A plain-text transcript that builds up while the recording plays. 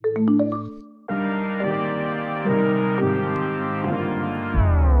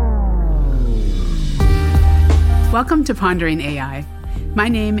Welcome to Pondering AI. My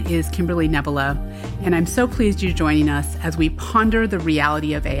name is Kimberly Nebula, and I'm so pleased you're joining us as we ponder the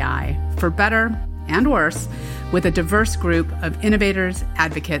reality of AI, for better and worse, with a diverse group of innovators,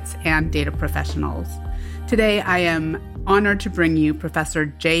 advocates, and data professionals. Today, I am honored to bring you Professor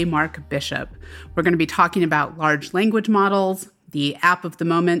J. Mark Bishop. We're going to be talking about large language models, the app of the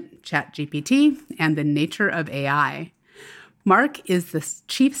moment, ChatGPT, and the nature of AI. Mark is the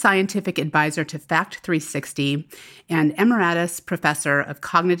Chief Scientific Advisor to Fact360 and Emeritus Professor of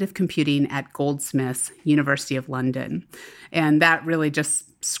Cognitive Computing at Goldsmiths, University of London. And that really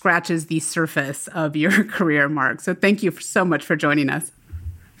just scratches the surface of your career, Mark. So thank you so much for joining us.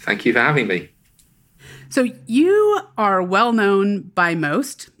 Thank you for having me. So you are well known by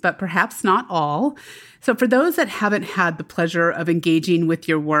most, but perhaps not all. So for those that haven't had the pleasure of engaging with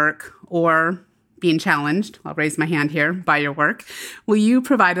your work or being challenged, I'll raise my hand here, by your work, will you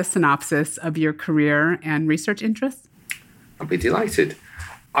provide a synopsis of your career and research interests? I'll be delighted.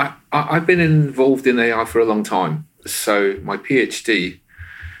 I've been involved in AI for a long time. So my PhD,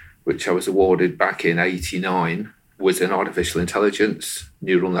 which I was awarded back in 1989, was in artificial intelligence,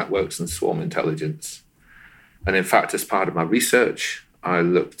 neural networks, and swarm intelligence. And in fact, as part of my research, I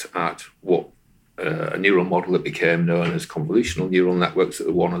looked at what a neural model that became known as convolutional neural networks, that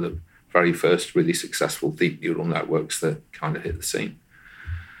were one of the very first really successful deep neural networks that kind of hit the scene.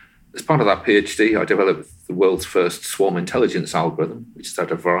 As part of that PhD, I developed the world's first swarm intelligence algorithm, which has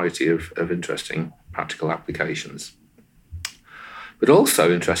had a variety of interesting practical applications. But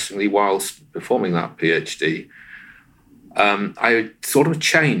also, interestingly, whilst performing that PhD, I sort of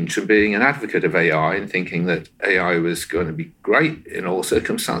changed from being an advocate of AI and thinking that AI was going to be great in all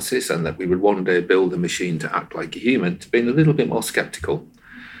circumstances and that we would one day build a machine to act like a human, to being a little bit more skeptical.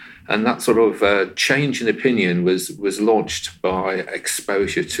 And that sort of change in opinion was launched by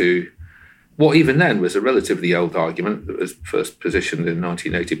exposure to what even then was a relatively old argument that was first positioned in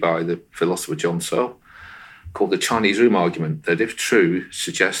 1980 by the philosopher John Searle, called the Chinese room argument, that if true,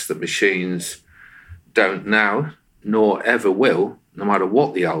 suggests that machines don't now, nor ever will, no matter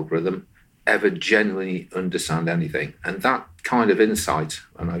what the algorithm, ever genuinely understand anything. And that kind of insight,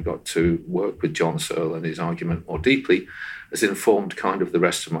 and I got to work with John Searle and his argument more deeply, has informed kind of the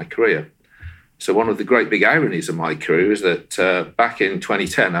rest of my career. So one of the great big ironies of my career is that back in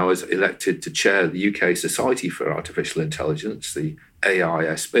 2010, I was elected to chair the UK Society for Artificial Intelligence, the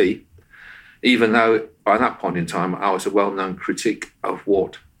AISB, even though by that point in time, I was a well-known critic of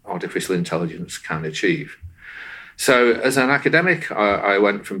what artificial intelligence can achieve. So as an academic, I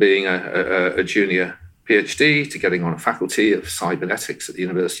went from being a junior PhD to getting on a faculty of cybernetics at the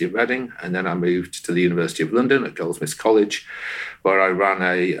University of Reading, and then I moved to the University of London at Goldsmiths College, where I ran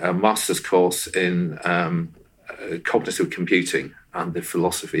a master's course in cognitive computing and the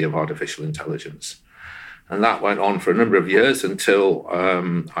philosophy of artificial intelligence. And that went on for a number of years until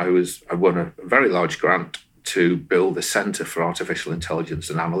I won a very large grant to build a Centre for Artificial Intelligence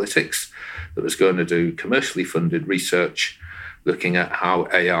and Analytics that was going to do commercially funded research looking at how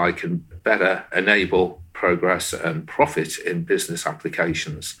AI can better enable progress and profit in business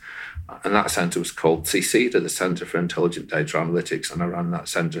applications. And that centre was called CSIDA, the Centre for Intelligent Data Analytics, and I ran that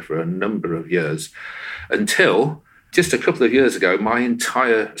centre for a number of years until just a couple of years ago, my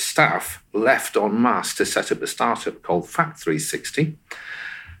entire staff left en masse to set up a startup called Fact360,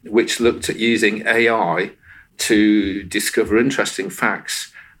 which looked at using AI to discover interesting facts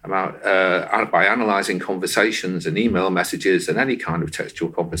about by analysing conversations and email messages and any kind of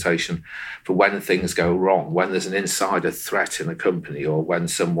textual conversation for when things go wrong, when there's an insider threat in a company or when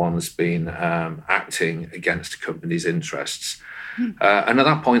someone's been acting against a company's interests. And at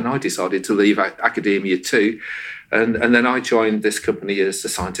that point, I decided to leave academia too. And then I joined this company as a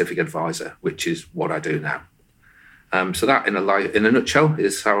scientific advisor, which is what I do now. So that, in a nutshell,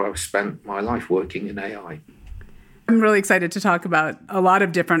 is how I've spent my life working in AI. I'm really excited to talk about a lot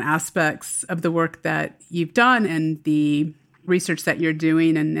of different aspects of the work that you've done and the research that you're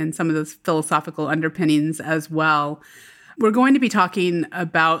doing and some of those philosophical underpinnings as well. We're going to be talking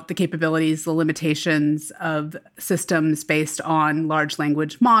about the capabilities, the limitations of systems based on large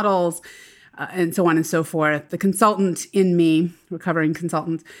language models, and so on and so forth. The consultant in me, recovering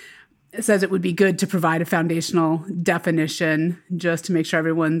consultant, says it would be good to provide a foundational definition just to make sure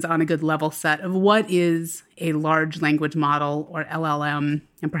everyone's on a good level set of what is a large language model or LLM.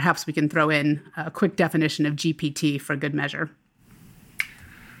 And perhaps we can throw in a quick definition of GPT for good measure.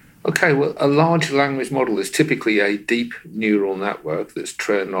 Okay, well, a large language model is typically a deep neural network that's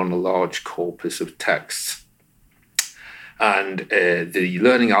trained on a large corpus of texts. And the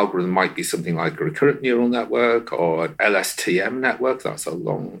learning algorithm might be something like a recurrent neural network or an LSTM network, that's a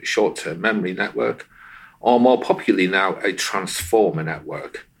long short-term memory network, or more popularly now, a transformer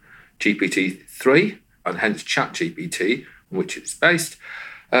network. GPT-3, and hence ChatGPT, on which it's based,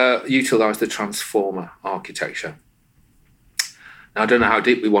 utilise the transformer architecture. Now, I don't know how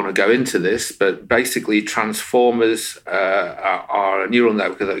deep we want to go into this, but basically transformers are a neural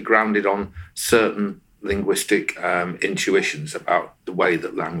network that are grounded on certain linguistic intuitions about the way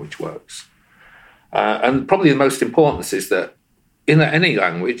that language works. And probably the most important is that in any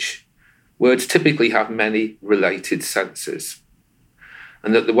language, words typically have many related senses.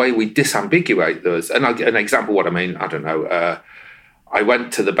 And that the way we disambiguate those, and I'll get an example of what I mean, I don't know, I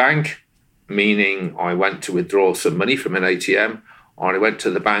went to the bank, meaning I went to withdraw some money from an ATM, or I went to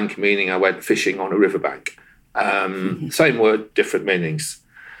the bank, meaning I went fishing on a riverbank. Same word, different meanings.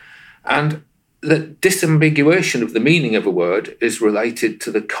 And the disambiguation of the meaning of a word is related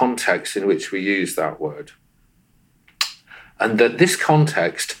to the context in which we use that word. And that this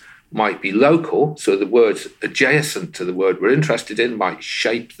context might be local, so the words adjacent to the word we're interested in might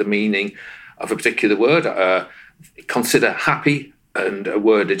shape the meaning of a particular word. Consider happy and a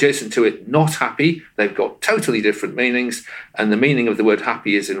word adjacent to it, not happy. They've got totally different meanings, and the meaning of the word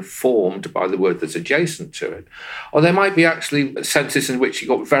happy is informed by the word that's adjacent to it. Or there might be actually sentences in which you've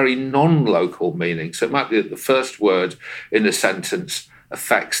got very non-local meaning. So it might be that the first word in a sentence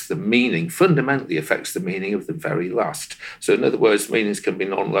fundamentally affects the meaning of the very last. So in other words, meanings can be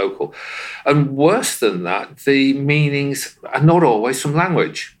non-local. And worse than that, the meanings are not always from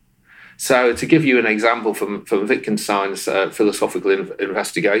language. So to give you an example from Wittgenstein's Philosophical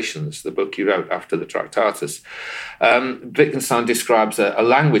Investigations, the book he wrote after the Tractatus, Wittgenstein describes a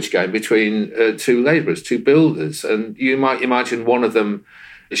language game between two labourers, two builders, and you might imagine one of them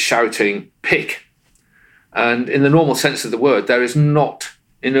is shouting, "Pick." And in the normal sense of the word, there is not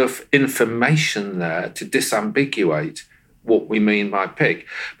enough information there to disambiguate what we mean by pick.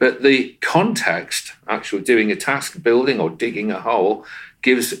 But the context, actually doing a task, building or digging a hole,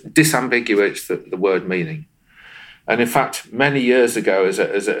 disambiguates the word meaning. And in fact, many years ago, as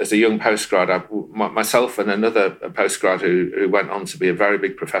a young postgrad, myself and another postgrad who went on to be a very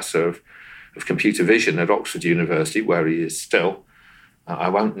big professor of computer vision at Oxford University, where he is still, I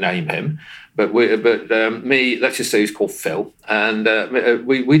won't name him, but me, let's just say he's called Phil, and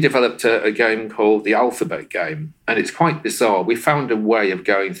we developed a game called the Alphabet Game, and it's quite bizarre. We found a way of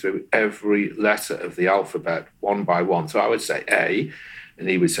going through every letter of the alphabet one by one. So I would say A, and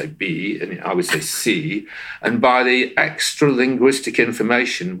he would say B, and I would say C, and by the extra linguistic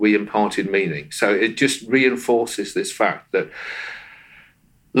information, we imparted meaning. So it just reinforces this fact that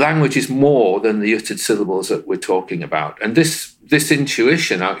language is more than the uttered syllables that we're talking about. And this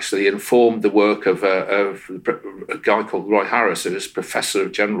intuition actually informed the work of a guy called Roy Harris, who was professor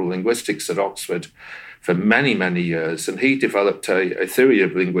of general linguistics at Oxford for many, many years. And he developed a theory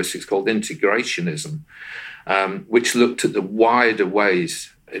of linguistics called integrationism, which looked at the wider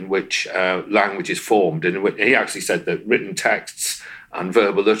ways in which language is formed. And he actually said that written texts and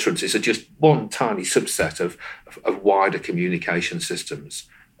verbal utterances are just one tiny subset of wider communication systems.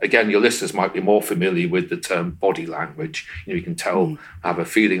 Again, your listeners might be more familiar with the term body language. You can tell, have a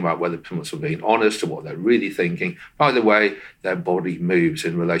feeling about whether someone's being honest or what they're really thinking by the way their body moves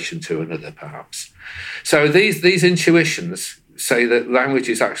in relation to another, perhaps. So these intuitions say that language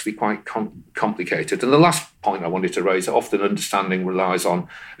is actually quite complicated. And the last point I wanted to raise, often understanding relies on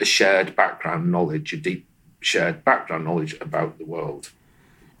a shared background knowledge, a deep shared background knowledge about the world.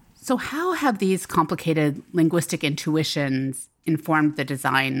 So how have these complicated linguistic intuitions informed the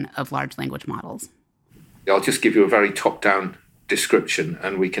design of large language models? I'll just give you a very top-down description,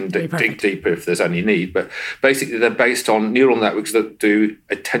 and we can dig deeper if there's any need. But basically, they're based on neural networks that do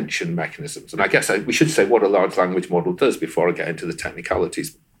attention mechanisms. And I guess we should say what a large language model does before I get into the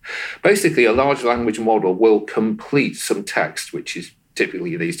technicalities. Basically, a large language model will complete some text, which is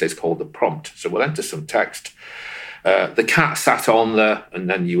typically these days called a prompt. So we'll enter some text. The cat sat on the, and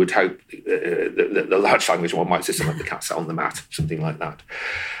then you would hope the large language model might say something like the cat sat on the mat, something like that.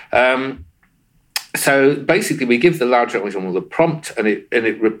 So basically, we give the large language model the prompt, and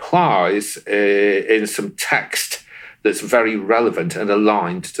it replies in some text that's very relevant and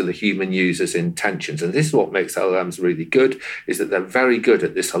aligned to the human user's intentions. And this is what makes LLMs really good, is that they're very good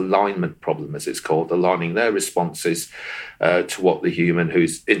at this alignment problem, as it's called, aligning their responses to what the human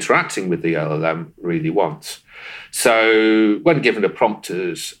who's interacting with the LLM really wants. So when given a prompt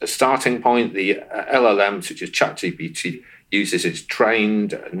as a starting point, the LLM, such as ChatGPT, uses its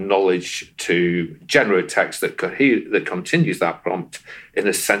trained knowledge to generate text that continues that prompt in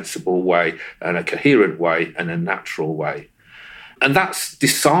a sensible way, and a coherent way, and a natural way. And that's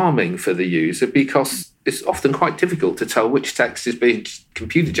disarming for the user because it's often quite difficult to tell which text is being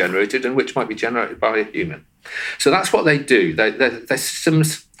computer generated and which might be generated by a human. So that's what they do. They're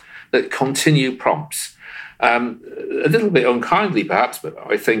systems that continue prompts. A little bit unkindly, perhaps, but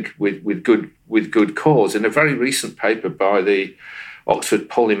I think with good cause. In a very recent paper by the Oxford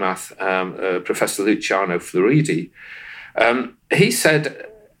polymath Professor Luciano Floridi, he said,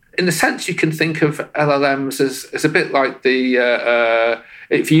 in a sense, you can think of LLMs as a bit like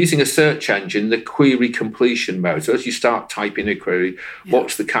if you're using a search engine, the query completion mode. So as you start typing a query,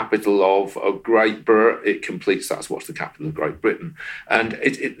 what's the capital of Great Britain? It completes that's what's the capital of Great Britain. And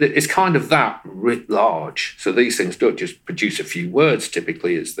it's kind of that writ large. So these things don't just produce a few words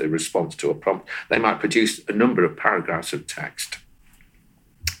typically as the response to a prompt. They might produce a number of paragraphs of text.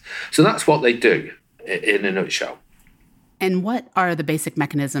 So that's what they do in a nutshell. And what are the basic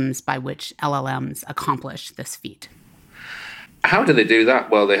mechanisms by which LLMs accomplish this feat? How do they do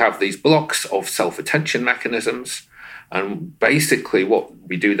that? Well, they have these blocks of self-attention mechanisms. And basically what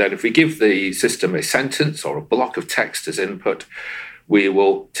we do then, if we give the system a sentence or a block of text as input, we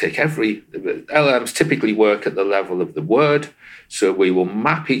will take LLMs typically work at the level of the word. So we will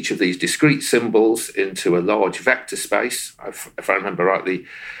map each of these discrete symbols into a large vector space. If I remember rightly,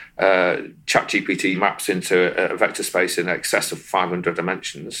 ChatGPT maps into a vector space in excess of 500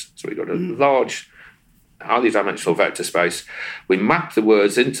 dimensions. So we've got a large, highly dimensional vector space. We map the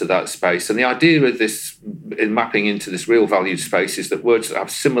words into that space. And the idea of this, in mapping into this real valued space, is that words that have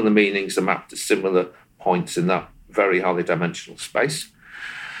similar meanings are mapped to similar points in that very highly dimensional space.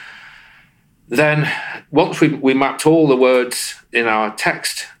 Then, once we mapped all the words in our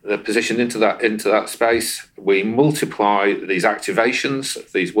text, they're positioned into that space, we multiply these activations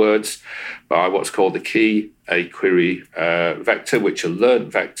of these words by what's called the key query vector, which are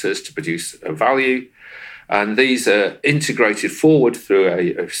learned vectors to produce a value. And these are integrated forward through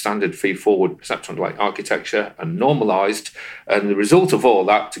a standard feed-forward perceptron-like architecture and normalized. And the result of all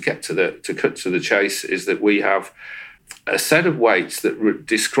that, to cut to the chase, is that we have a set of weights that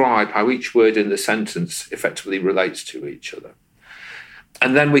describe how each word in the sentence effectively relates to each other.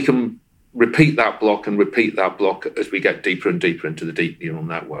 And then we can repeat that block as we get deeper and deeper into the deep neural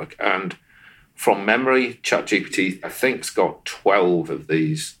network. And from memory, ChatGPT, I think, has got 12 of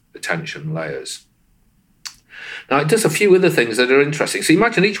these attention layers. Now, it does a few other things that are interesting. So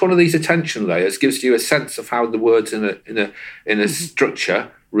imagine each one of these attention layers gives you a sense of how the words in a structure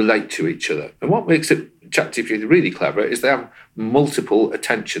relate to each other. And what makes ChatGPT really clever is they have multiple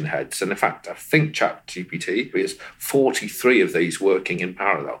attention heads. And in fact, I think ChatGPT has 43 of these working in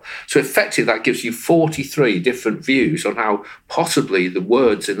parallel. So effectively, that gives you 43 different views on how possibly the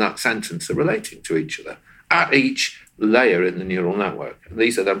words in that sentence are relating to each other at each layer in the neural network. And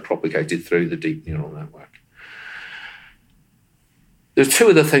these are then propagated through the deep neural network. There's two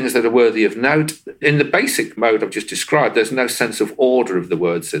other things that are worthy of note. In the basic mode I've just described, there's no sense of order of the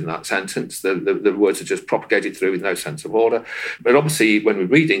words in that sentence. The words are just propagated through with no sense of order. But obviously, when we're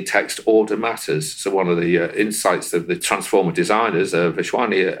reading text, order matters. So one of the insights of the transformer designers,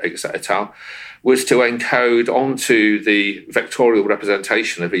 Vishwani et al., was to encode onto the vectorial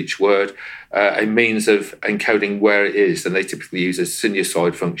representation of each word a means of encoding where it is. And they typically use a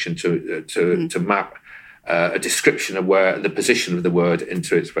sinusoid function to map a description of where the position of the word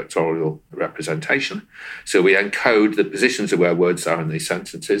into its vectorial representation. So we encode the positions of where words are in these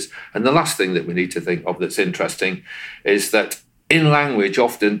sentences. And the last thing that we need to think of that's interesting is that in language,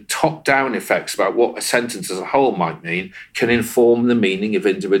 often top-down effects about what a sentence as a whole might mean can inform the meaning of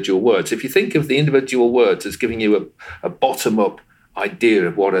individual words. If you think of the individual words as giving you a bottom-up idea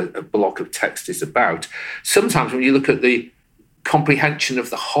of what a block of text is about, sometimes when you look at the comprehension of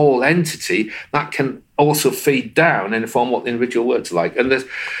the whole entity, that can also feed down and inform what the individual words are like. And there's,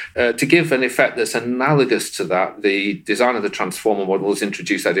 to give an effect that's analogous to that, the design of the transformer model has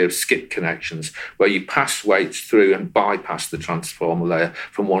introduced the idea of skip connections, where you pass weights through and bypass the transformer layer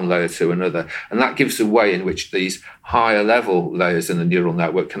from one layer to another. And that gives a way in which these higher level layers in the neural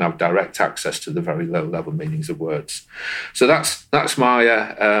network can have direct access to the very low level meanings of words. So that's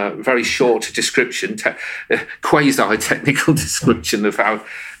my very short description, quasi-technical description of how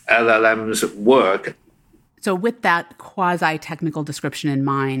LLMs work. So with that quasi-technical description in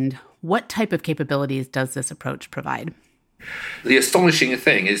mind, what type of capabilities does this approach provide? The astonishing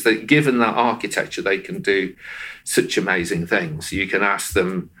thing is that given that architecture, they can do such amazing things. You can ask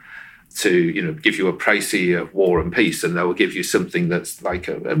them to, give you a précis of War and Peace, and they'll give you something that's like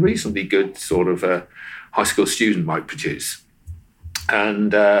a reasonably good sort of a high school student might produce.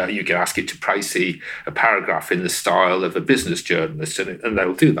 And you can ask it to précis a paragraph in the style of a business journalist, and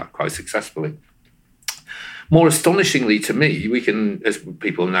they'll do that quite successfully. More astonishingly to me, we can, as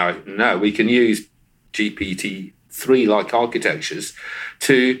people now know, we can use GPT-3-like architectures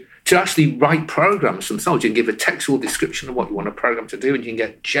to actually write programs themselves. You can give a textual description of what you want a program to do, and you can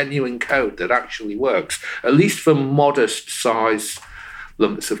get genuine code that actually works, at least for modest size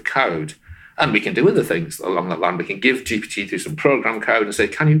lumps of code. And we can do other things along that line. We can give GPT some program code and say,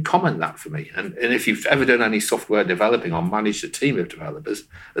 can you comment that for me? And if you've ever done any software developing or managed a team of developers,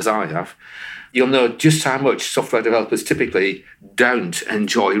 as I have, you'll know just how much software developers typically don't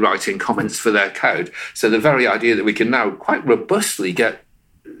enjoy writing comments for their code. So the very idea that we can now quite robustly get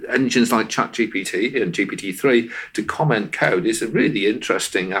engines like ChatGPT and GPT-3 to comment code is a really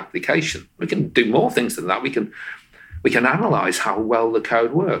interesting application. We can do more things than that. We can analyze how well the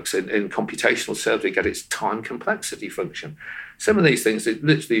code works. In computational terms, we get its time complexity function. Some of these things are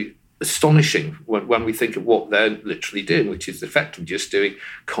literally astonishing when we think of what they're literally doing, which is effectively just doing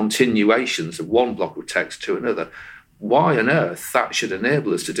continuations of one block of text to another. Why on earth that should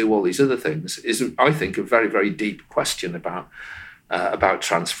enable us to do all these other things is, I think, a very, very deep question about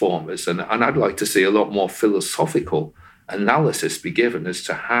transformers. And I'd like to see a lot more philosophical analysis be given as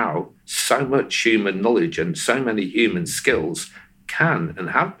to how so much human knowledge and so many human skills can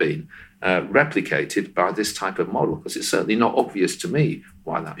and have been replicated by this type of model, because it's certainly not obvious to me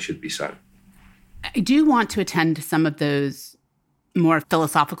why that should be so. I do want to attend to some of those more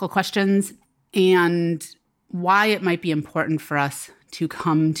philosophical questions and why it might be important for us to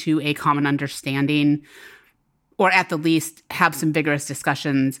come to a common understanding, or at the least have some vigorous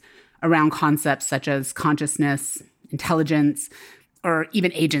discussions around concepts such as consciousness, intelligence, or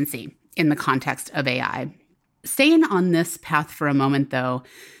even agency in the context of AI. Staying on this path for a moment, though,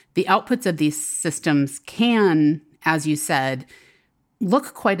 the outputs of these systems can, as you said,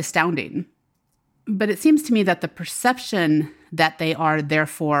 look quite astounding. But it seems to me that the perception that they are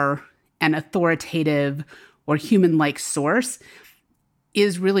therefore an authoritative or human-like source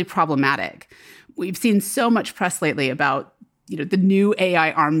is really problematic. We've seen so much press lately about the new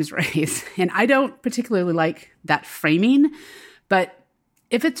AI arms race. And I don't particularly like that framing, but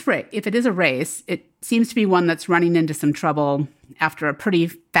if it is a race, it seems to be one that's running into some trouble after a pretty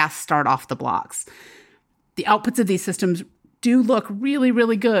fast start off the blocks. The outputs of these systems do look really,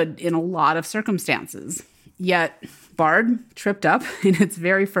 really good in a lot of circumstances. Yet Bard tripped up in its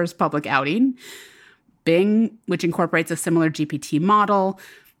very first public outing. Bing, which incorporates a similar GPT model,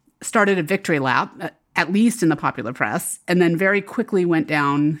 started a victory lap, at least in the popular press, and then very quickly went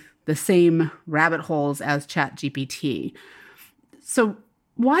down the same rabbit holes as ChatGPT. So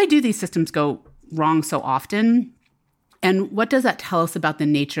why do these systems go wrong so often? And what does that tell us about the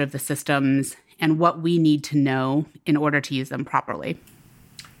nature of the systems and what we need to know in order to use them properly?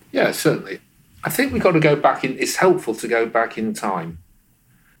 Yeah, certainly. I think we've got to go back in. It's helpful to go back in time.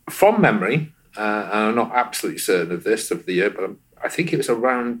 From memory, and I'm not absolutely certain of the year, but I think it was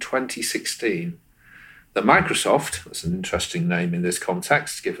around 2016, that Microsoft, that's an interesting name in this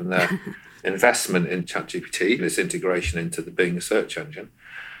context, given their investment in ChatGPT and its integration into the Bing search engine,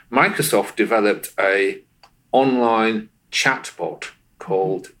 Microsoft developed a online chatbot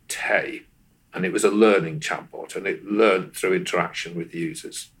called Tay, and it was a learning chatbot, and it learned through interaction with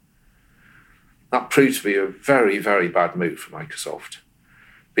users. That proved to be a very, very bad move for Microsoft,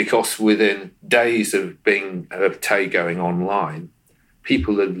 because within days of Tay going online,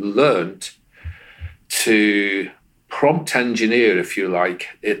 people had learned to prompt engineer, if you like,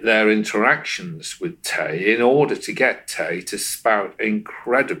 their interactions with Tay in order to get Tay to spout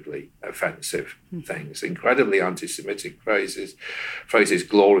incredibly offensive things, incredibly anti-Semitic phrases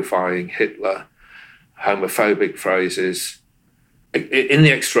glorifying Hitler, homophobic phrases. In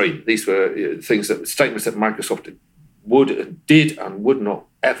the extreme, these were statements that Microsoft did and would not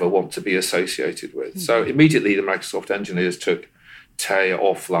ever want to be associated with. So immediately the Microsoft engineers took Tay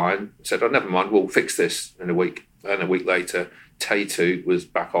offline and said, never mind, we'll fix this in a week. And a week later, Tay 2 was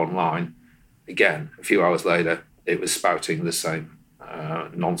back online. Again, a few hours later, it was spouting the same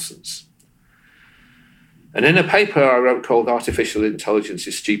nonsense. And in a paper I wrote called Artificial Intelligence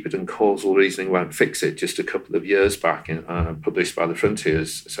is Stupid and Causal Reasoning Won't Fix It, just a couple of years back, published by the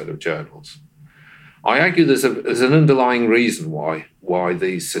Frontiers set of journals, I argue there's an underlying reason why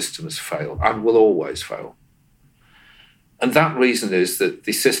these systems fail and will always fail. And that reason is that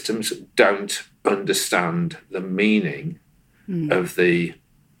the systems don't understand the meaning of I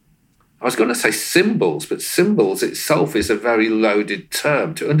was going to say symbols, but symbols itself is a very loaded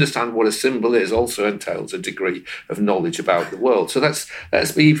term. To understand what a symbol is also entails a degree of knowledge about the world. So let's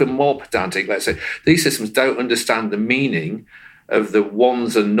be even more pedantic. Let's say these systems don't understand the meaning of the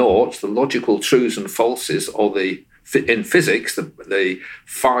ones and noughts, the logical truths and falses, or the in physics, the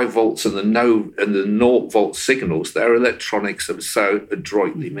 5 volts and the 0 volt signals, their electronics are so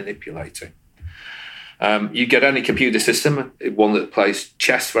adroitly manipulating. You get any computer system, one that plays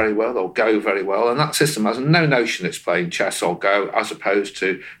chess very well or Go very well, and that system has no notion it's playing chess or Go, as opposed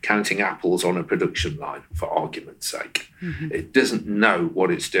to counting apples on a production line, for argument's sake. It doesn't know what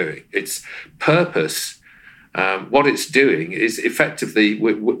it's doing. Its purpose, what it's doing is effectively,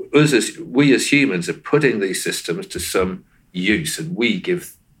 we as humans are putting these systems to some use, and we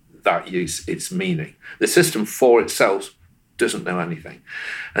give that use its meaning. The system for itself doesn't know anything.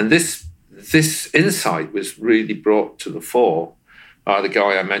 And this insight was really brought to the fore by the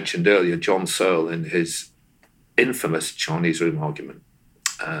guy I mentioned earlier, John Searle, in his infamous Chinese room argument.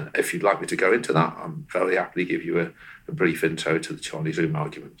 If you'd like me to go into that, I'm very happy to give you a brief intro to the Chinese room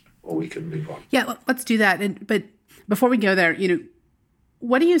argument, or we can move on. Yeah, let's do that. But before we go there,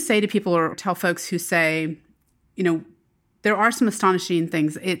 what do you say to people or tell folks who say, there are some astonishing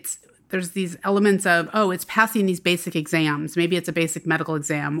things. There's these elements of, it's passing these basic exams. Maybe it's a basic medical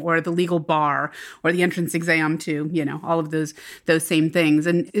exam or the legal bar or the entrance exam to, all of those same things.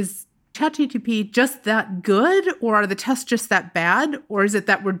 And is ChatGPT just that good, or are the tests just that bad? Or is it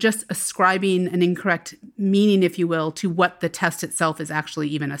that we're just ascribing an incorrect meaning, if you will, to what the test itself is actually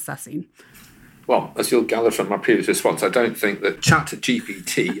even assessing? Well, as you'll gather from my previous response, I don't think that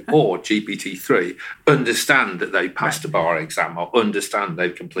ChatGPT or GPT-3 understand that they passed a bar exam or understand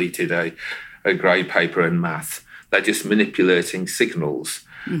they've completed a grade paper in math. They're just manipulating signals,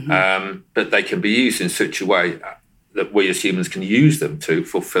 but they can be used in such a way that we as humans can use them to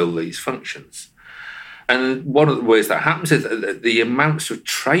fulfill these functions. And one of the ways that happens is that the amounts of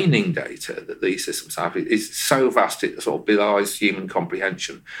training data that these systems have is so vast it sort of belies human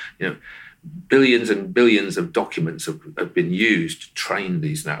comprehension. Billions and billions of documents have been used to train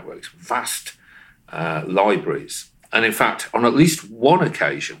these networks, vast libraries. And in fact, on at least one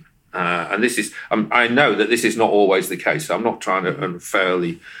occasion, and this is, I know that this is not always the case, so I'm not trying to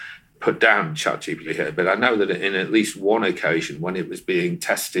unfairly put down ChatGPT here, but I know that in at least one occasion when it was being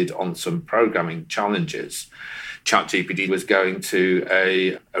tested on some programming challenges, ChatGPT was going to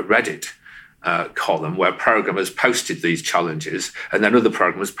a Reddit column where programmers posted these challenges and then other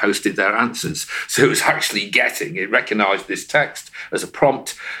programmers posted their answers. So it was actually it recognized this text as a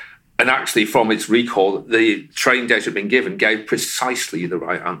prompt, and actually from its recall, the trained data had been given gave precisely the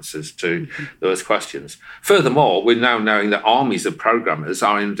right answers to those questions. Furthermore, we're now knowing that armies of programmers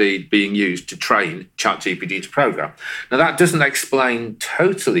are indeed being used to train ChatGPT to program. Now, that doesn't explain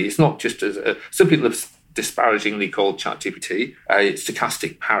totally. It's not just as some people have disparagingly called ChatGPT a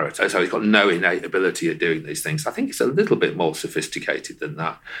stochastic parrot. So it's got no innate ability at doing these things. I think it's a little bit more sophisticated than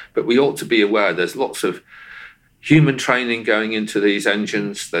that. But we ought to be aware there's lots of human training going into these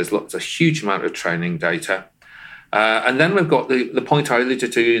engines. There's a huge amount of training data. And then we've got the point I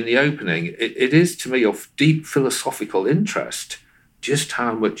alluded to in the opening. It is, to me, of deep philosophical interest just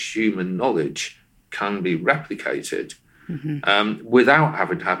how much human knowledge can be replicated without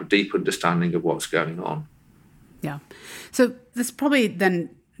having to have a deep understanding of what's going on. Yeah. So this probably then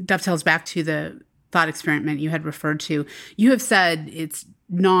dovetails back to the thought experiment you had referred to. You have said it's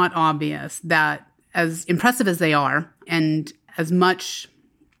not obvious that, as impressive as they are and as much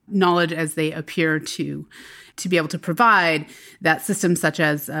knowledge as they appear to be able to provide, that systems such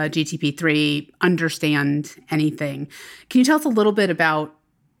as GPT-3 understand anything. Can you tell us a little bit about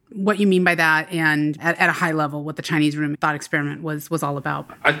what you mean by that, and at a high level, what the Chinese room thought experiment was all about?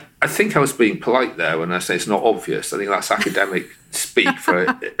 I think I was being polite there when I say it's not obvious. I think that's academic speak for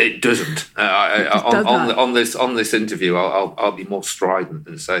it. It doesn't. On this interview, I'll be more strident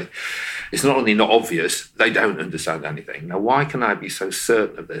and say it's not only not obvious, they don't understand anything. Now, why can I be so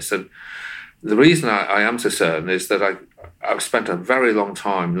certain of this? And the reason I am so certain is that I've spent a very long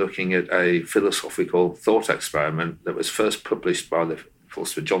time looking at a philosophical thought experiment that was first published by the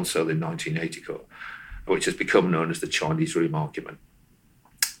philosopher John Searle in 1984, which has become known as the Chinese room argument.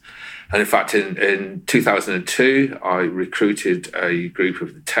 And in fact, in 2002, I recruited a group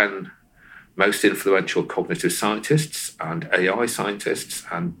of the 10 most influential cognitive scientists and AI scientists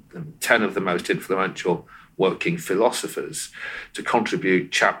and 10 of the most influential working philosophers to contribute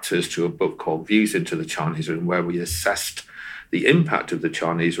chapters to a book called Views into the Chinese Room, where we assessed the impact of the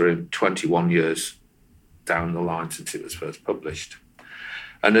Chinese room 21 years down the line since it was first published.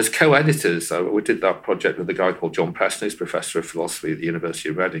 And as co-editors, we did that project with a guy called John Preston, who's Professor of Philosophy at the University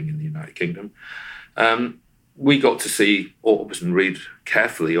of Reading in the United Kingdom. We got to see and read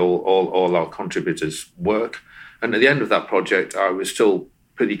carefully all our contributors' work. And at the end of that project, I was still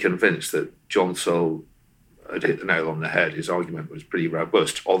pretty convinced that John Searle had hit the nail on the head. His argument was pretty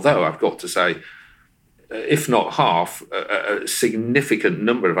robust. Although I've got to say, if not half, a significant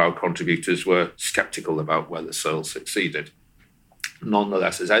number of our contributors were sceptical about whether Searle succeeded.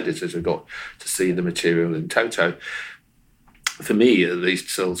 Nonetheless, as editors, we got to see the material in toto. For me, at least,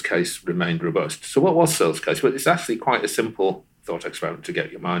 Searle's case remained robust. So what was Searle's case? Well, it's actually quite a simple thought experiment to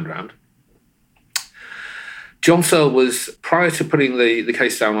get your mind around. John Searle was, prior to putting the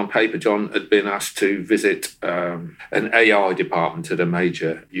case down on paper, John had been asked to visit an AI department at a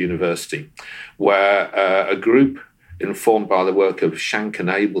major university, where a group informed by the work of Shank and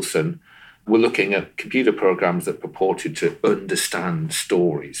Abelson were looking at computer programs that purported to understand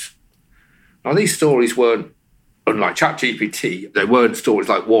stories. Now, these stories weren't, unlike ChatGPT, they weren't stories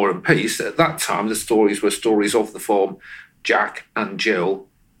like War and Peace. At that time, the stories were stories of the form Jack and Jill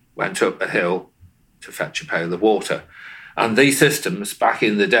went up a hill to fetch a pail of water. And these systems, back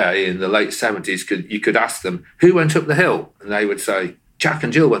in the day, in the late 70s, you could ask them, who went up the hill? And they would say, Jack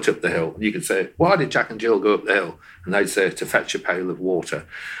and Jill went up the hill. And you could say, why did Jack and Jill go up the hill? And they'd say, to fetch a pail of water.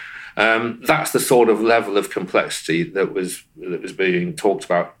 That's the sort of level of complexity that was being talked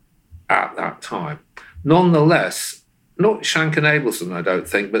about at that time. Nonetheless, not Shank and Abelson, I don't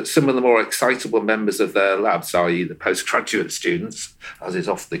think, but some of the more excitable members of their labs, i.e. the postgraduate students, as is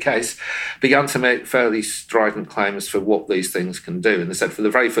often the case, began to make fairly strident claims for what these things can do. And they said, for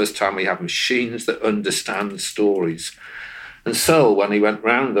the very first time, we have machines that understand stories. And Searle, when he went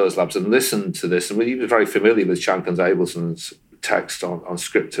round those labs and listened to this, and he was very familiar with Shank and Abelson's text on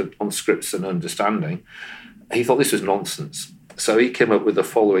scripts and understanding, he thought this was nonsense. So he came up with the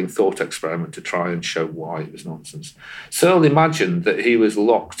following thought experiment to try and show why it was nonsense. Searle imagined that he was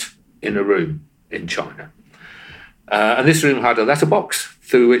locked in a room in China. And this room had a letterbox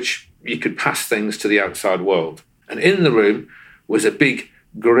through which you could pass things to the outside world. And in the room was a big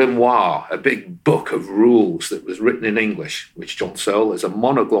grimoire, a big book of rules that was written in English, which John Searle, as a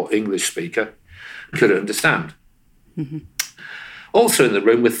monoglot English speaker, could understand. Mm-hmm. Also in the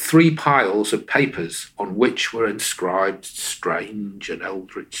room were 3 piles of papers on which were inscribed strange and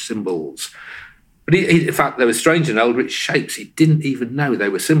eldritch symbols. But in fact, there were strange and eldritch shapes. He didn't even know they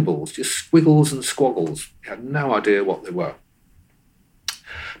were symbols, just squiggles and squaggles. He had no idea what they were.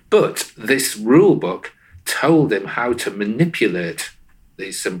 But this rule book told him how to manipulate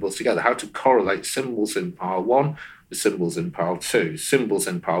these symbols together, how to correlate symbols in pile 1 with symbols in pile 2, symbols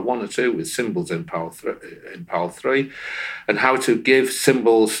in pile 1 or 2 with symbols in pile 3, and how to give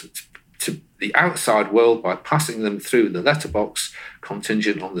symbols to the outside world by passing them through the letterbox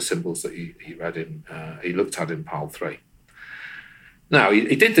contingent on the symbols that he looked at in pile 3. Now,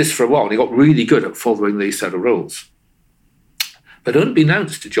 he did this for a while, and he got really good at following these set of rules. But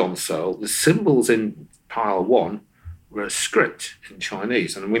unbeknownst to John Searle, the symbols in pile 1 were a script in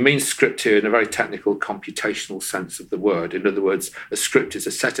Chinese. And we mean script here in a very technical, computational sense of the word. In other words, a script is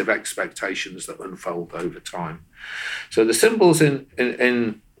a set of expectations that unfold over time. So the symbols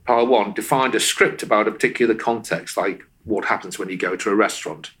in pile 1 defined a script about a particular context, like what happens when you go to a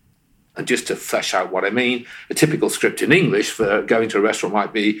restaurant. And just to flesh out what I mean, a typical script in English for going to a restaurant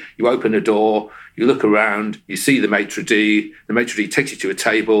might be you open a door, you look around, you see the maitre d', takes you to a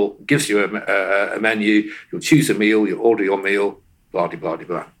table, gives you a menu, you'll choose a meal, you'll order your meal, blah, blah, blah,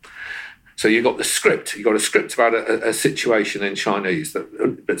 blah. So you've got the script. You've got a script about a situation in Chinese,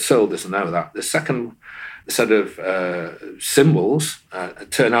 but Searle doesn't know that. The second set of symbols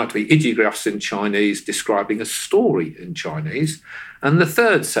turn out to be ideographs in Chinese describing a story in Chinese. And the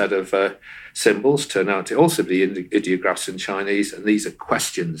third set of symbols turn out to also be ideographs in Chinese, and these are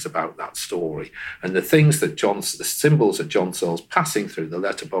questions about that story. And the symbols that John Searle's passing through the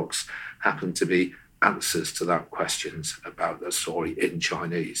letterbox happen to be answers to that questions about the story in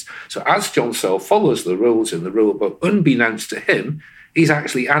Chinese. So as John Searle follows the rules in the rule book, unbeknownst to him, he's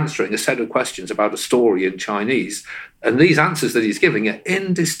actually answering a set of questions about a story in Chinese. And these answers that he's giving are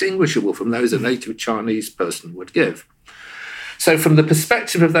indistinguishable from those a native Chinese person would give. So from the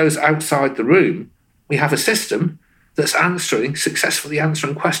perspective of those outside the room, we have a system that's successfully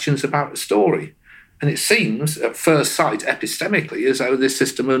answering questions about a story. And it seems, at first sight, epistemically, as though this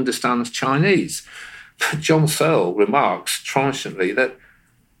system understands Chinese. But John Searle remarks transiently that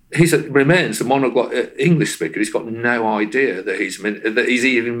he remains a monoglot English speaker. He's got no idea that he's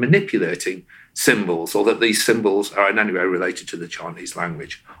even manipulating symbols or that these symbols are in any way related to the Chinese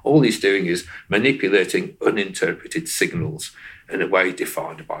language. All he's doing is manipulating uninterpreted signals in a way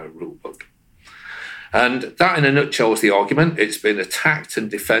defined by a rule book. And that, in a nutshell, was the argument. It's been attacked and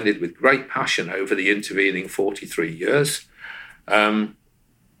defended with great passion over the intervening 43 years.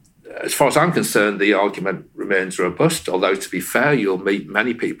 As far as I'm concerned, the argument remains robust, although, to be fair, you'll meet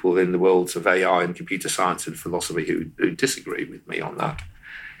many people in the worlds of AI and computer science and philosophy who disagree with me on that.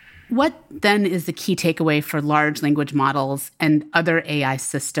 What then is the key takeaway for large language models and other AI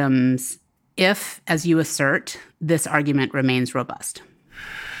systems if, as you assert, this argument remains robust?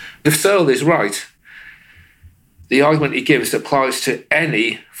 If Searle is right, the argument he gives applies to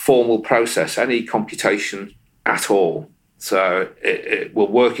any formal process, any computation at all. So it will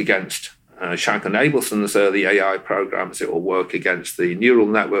work against Shanker-Abelson's early AI programs. It will work against the neural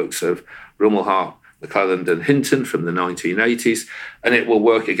networks of Rumelhart, McClelland and Hinton from the 1980s, and it will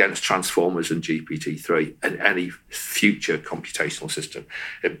work against transformers and GPT-3 and any future computational system.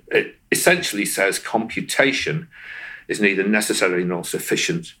 It essentially says computation is neither necessary nor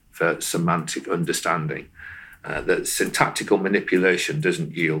sufficient for semantic understanding, that syntactical manipulation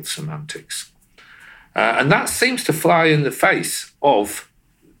doesn't yield semantics. And that seems to fly in the face of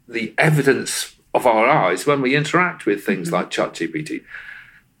the evidence of our eyes when we interact with things like ChatGPT.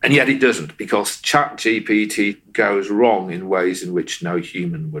 And yet it doesn't, because ChatGPT goes wrong in ways in which no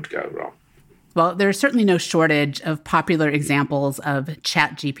human would go wrong. Well, there's certainly no shortage of popular examples of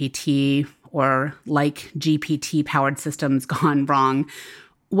ChatGPT or like GPT-powered systems gone wrong.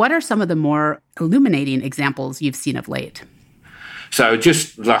 What are some of the more illuminating examples you've seen of late? So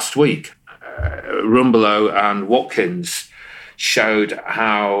just last week, Rumbelow and Watkins showed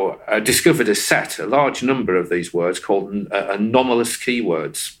how discovered a large number of these words called anomalous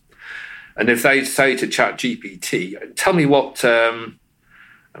keywords. And if they say to ChatGPT, tell me what, I'm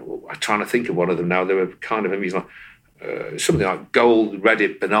trying to think of one of them now, they were kind of amusing, something like gold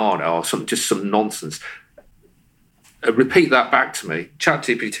Reddit banana or just some nonsense. Repeat that back to me.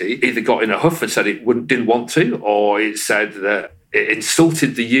 ChatGPT either got in a huff and said it didn't want to, or it said that it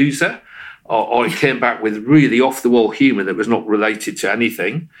insulted the user, or it came back with really off-the-wall humour that was not related to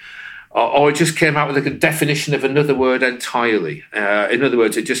anything, or it just came out with a definition of another word entirely. In other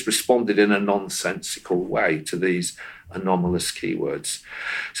words, it just responded in a nonsensical way to these anomalous keywords.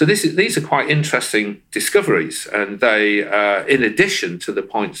 So these are quite interesting discoveries, and they, in addition to the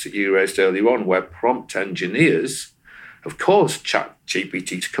points that you raised earlier on, where prompt engineers have caused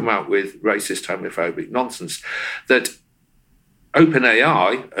ChatGPT to come out with racist, homophobic nonsense, that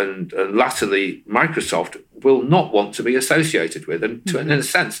OpenAI and latterly Microsoft will not want to be associated with. And in a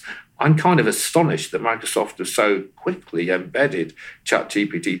sense, I'm kind of astonished that Microsoft has so quickly embedded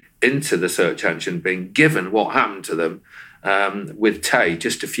ChatGPT into the search engine, being given what happened to them with Tay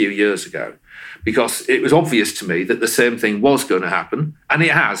just a few years ago, because it was obvious to me that the same thing was going to happen, and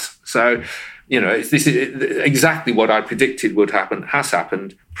it has. So, this is exactly what I predicted would happen, has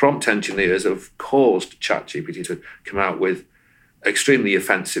happened. Prompt engineers have caused ChatGPT to come out with extremely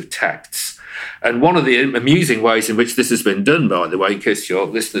offensive texts. And one of the amusing ways in which this has been done, by the way, in case your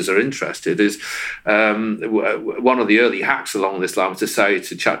listeners are interested, is one of the early hacks along this line was to say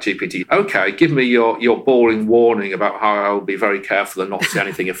to ChatGPT, okay, give me your boring warning about how I'll be very careful and not say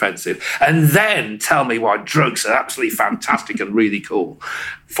anything offensive, and then tell me why drugs are absolutely fantastic and really cool,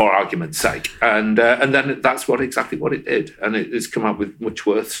 for argument's sake. And then that's exactly what it did. And it's come up with much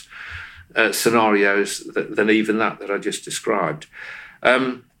worse scenarios than even that I just described.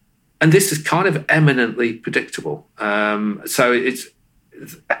 And this is kind of eminently predictable. So it's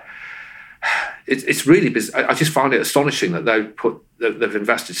really bizarre. I just find it astonishing that they've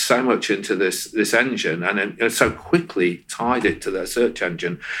invested so much into this engine and so quickly tied it to their search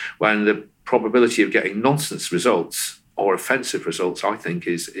engine, when the probability of getting nonsense results or offensive results, I think,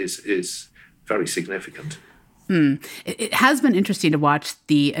 is very significant. It has been interesting to watch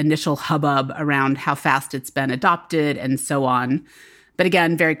the initial hubbub around how fast it's been adopted and so on. But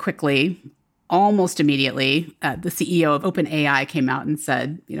again, very quickly, almost immediately, the CEO of OpenAI came out and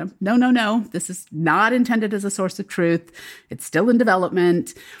said, no, this is not intended as a source of truth. It's still in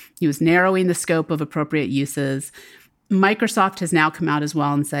development. He was narrowing the scope of appropriate uses. Microsoft has now come out as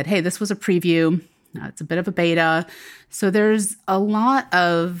well and said, hey, this was a preview. It's a bit of a beta. So there's a lot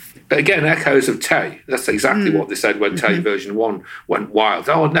of... But again, echoes of Tay. That's exactly what they said when Tay version 1 went wild.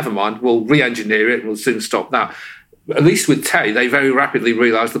 Oh, never mind. We'll re-engineer it and we'll soon stop that. At least with Tay, they very rapidly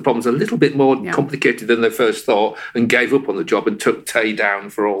realised the problem's a little bit more complicated than they first thought and gave up on the job and took Tay down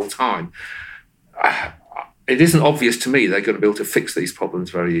for all time. It isn't obvious to me they're going to be able to fix these problems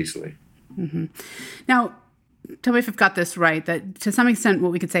very easily. Mm-hmm. Now, tell me if I've got this right, that to some extent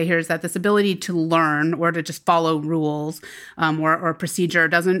what we could say here is that this ability to learn or to just follow rules or procedure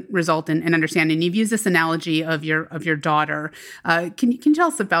doesn't result in understanding. You've used this analogy of your daughter. Can you tell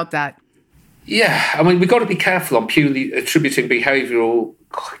us about that? Yeah, I mean, we've got to be careful on purely attributing behavioural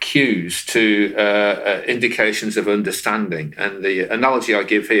cues to indications of understanding. And the analogy I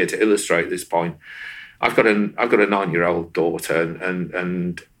give here to illustrate this point, I've got a 9-year-old daughter,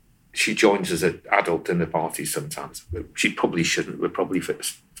 and she joins us at adult dinner parties sometimes. She probably shouldn't. We're probably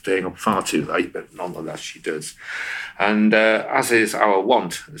staying up far too late, but nonetheless she does. And as is our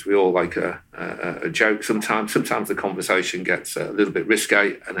wont, as we all like a joke sometimes the conversation gets a little bit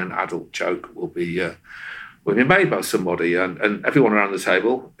risque, and an adult joke will be made by somebody, and everyone around the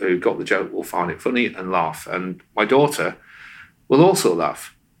table who got the joke will find it funny and laugh. And my daughter will also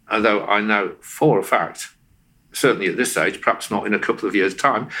laugh, although I know for a fact, certainly at this age, perhaps not in a couple of years'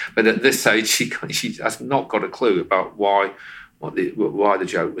 time, but at this age she has not got a clue about why the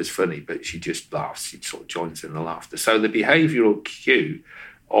joke was funny, but she just laughs. She sort of joins in the laughter. So the behavioural cue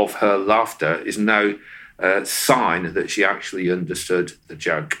of her laughter is no sign that she actually understood the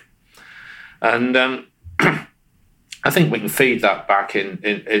joke. And I think we can feed that back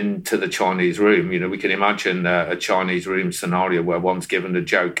into the Chinese room. You know, we can imagine a Chinese room scenario where one's given a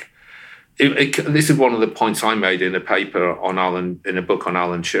joke. This is one of the points I made in a paper in a book on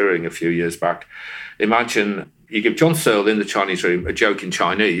Alan Turing a few years back. Imagine you give John Searle in the Chinese room a joke in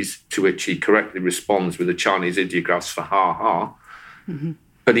Chinese, to which he correctly responds with the Chinese ideographs for ha ha,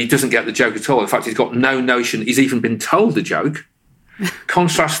 but he doesn't get the joke at all. In fact, he's got no notion he's even been told the joke.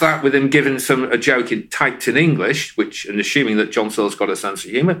 Contrast that with him giving a joke typed in English, and assuming that John Searle's got a sense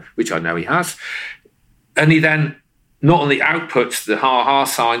of humour, which I know he has, and he then not only outputs the ha-ha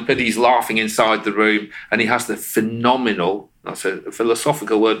sign, but he's laughing inside the room, and he has the phenomenal, that's a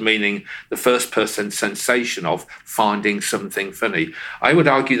philosophical word meaning the first-person sensation of finding something funny. I would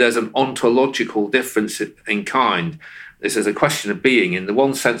argue there's an ontological difference in kind. This is a question of being. In the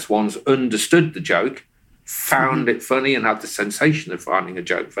one sense, one's understood the joke, found it funny, and had the sensation of finding a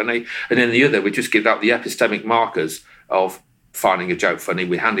joke funny. And in the other, we just give out the epistemic markers of finding a joke funny.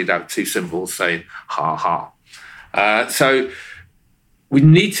 We handed out two symbols saying ha-ha. So we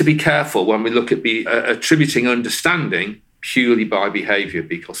need to be careful when we look at attributing understanding purely by behaviour,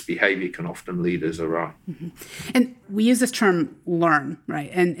 because behaviour can often lead us awry. And we use this term learn,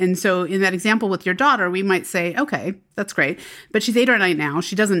 right? And so in that example with your daughter, we might say, okay, that's great, but she's 8 or 9 now.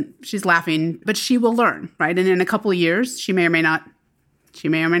 She's laughing, but she will learn, right? And in a couple of years, she may or may not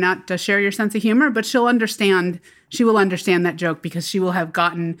share your sense of humor, but she will understand that joke because she will have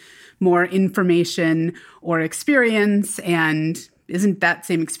gotten more information or experience. And isn't that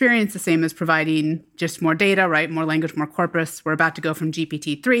same experience the same as providing just more data, right? More language, more corpus. We're about to go from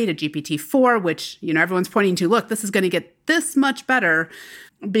GPT-3 to GPT-4, which, everyone's pointing to, look, this is going to get this much better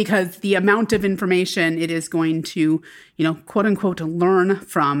because the amount of information it is going to, quote unquote, learn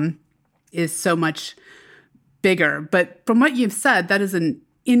from is so much bigger. But from what you've said, that is an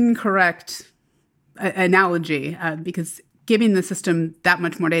incorrect analogy because giving the system that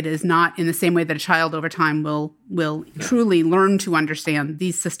much more data is not in the same way that a child over time will truly learn to understand.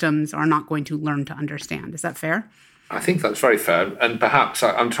 These systems are not going to learn to understand. Is that fair? I think that's very fair. And perhaps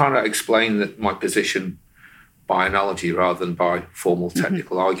I'm trying to explain my position by analogy rather than by formal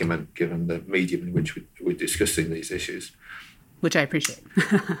technical argument, given the medium in which we're discussing these issues. Which I appreciate.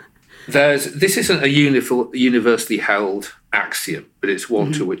 This isn't a universally held axiom, but it's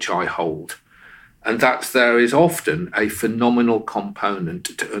one to which I hold. And there is often a phenomenal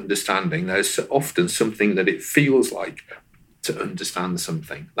component to understanding. There's often something that it feels like to understand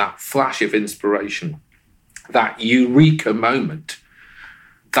something, that flash of inspiration, that eureka moment,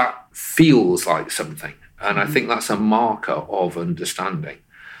 that feels like something. And I think that's a marker of understanding.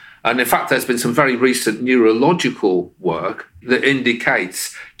 And in fact, there's been some very recent neurological work that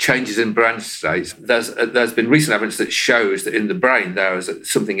indicates changes in brain states. There's been recent evidence that shows that in the brain there is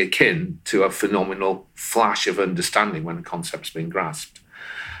something akin to a phenomenal flash of understanding when a concept's been grasped.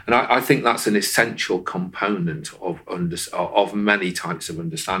 And I think that's an essential component of many types of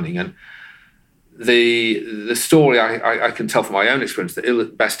understanding. And the story I can tell from my own experience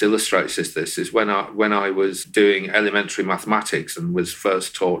that best illustrates this is when I was doing elementary mathematics and was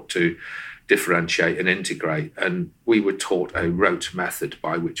first taught to differentiate and integrate, and we were taught a rote method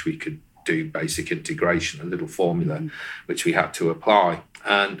by which we could do basic integration, a little formula which we had to apply,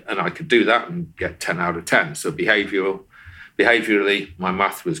 and I could do that and get 10 out of 10. So behaviorally my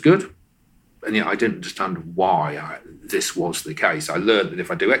math was good. And yet I didn't understand why this was the case. I learned that if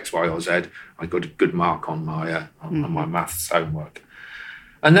I do X, Y, or Z, I got a good mark on my maths homework.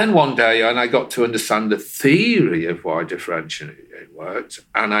 And then one day, I got to understand the theory of why differentiating worked,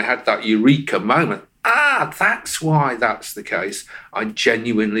 and I had that eureka moment. That's why that's the case. I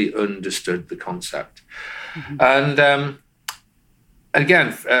genuinely understood the concept. And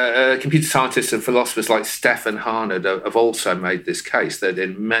again, computer scientists and philosophers like Stefan Harnad have also made this case that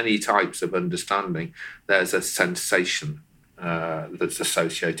in many types of understanding, there's a sensation that's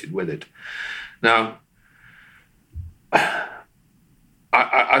associated with it. Now,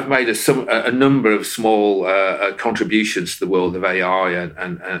 I I've made a number of small contributions to the world of AI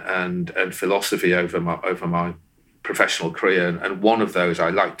and philosophy over my professional career, and one of those I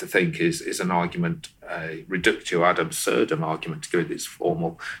like to think is an argument, a reductio ad absurdum argument, to give it its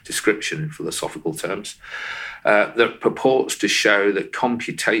formal description in philosophical terms, that purports to show that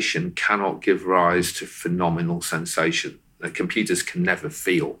computation cannot give rise to phenomenal sensation, that computers can never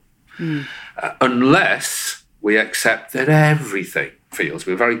feel, unless we accept that everything feels.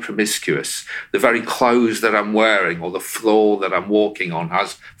 We're very promiscuous. The very clothes that I'm wearing or the floor that I'm walking on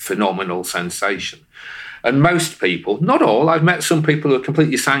has phenomenal sensation. And most people, not all, I've met some people who are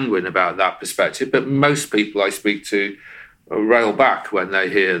completely sanguine about that perspective, but most people I speak to rail back when they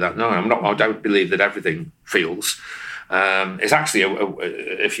hear that. No, I don't believe that everything feels. It's actually,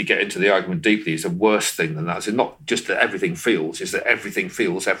 if you get into the argument deeply, it's a worse thing than that. It's not just that everything feels, it's that everything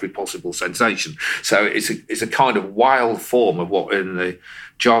feels every possible sensation. So it's a kind of wild form of what in the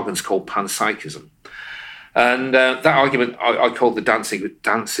jargon's called panpsychism. And that argument I called the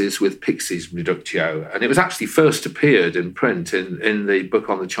Dances with Pixies reductio. And it was actually first appeared in print in the book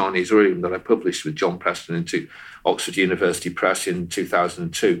on the Chinese Room that I published with John Preston into Oxford University Press in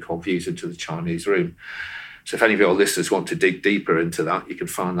 2002, called Views into the Chinese Room. So if any of your listeners want to dig deeper into that, you can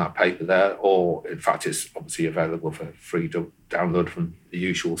find that paper there, or in fact it's obviously available for free download from the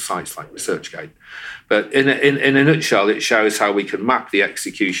usual sites like ResearchGate. But in a nutshell, it shows how we can map the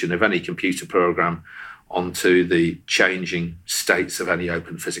execution of any computer program onto the changing states of any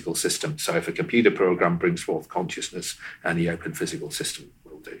open physical system. So if a computer program brings forth consciousness, any open physical system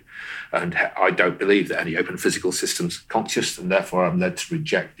will do. And I don't believe that any open physical system's conscious, and therefore I'm led to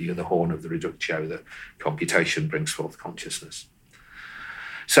reject the other horn of the reductio, that computation brings forth consciousness.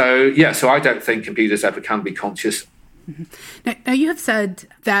 So I don't think computers ever can be conscious. Mm-hmm. Now you have said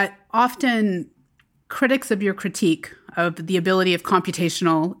that often critics of your critique of the ability of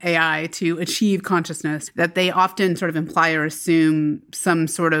computational AI to achieve consciousness, that they often sort of imply or assume some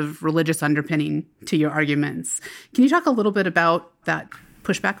sort of religious underpinning to your arguments. Can you talk a little bit about that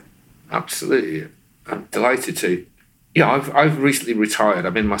pushback? Absolutely. I'm delighted to. Yeah, I've recently retired.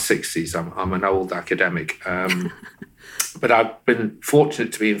 I'm in my 60s. I'm an old academic. But I've been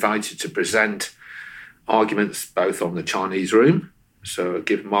fortunate to be invited to present arguments both on the Chinese Room, so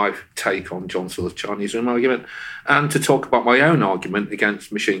give my take on John Searle's Chinese Room argument, and to talk about my own argument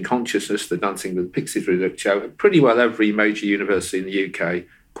against machine consciousness, the Dancing with the Pixies reductio, at pretty well every major university in the UK,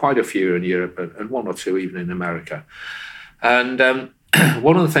 quite a few in Europe, and one or two even in America. And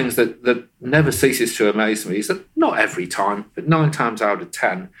one of the things that never ceases to amaze me is that not every time, but 9 times out of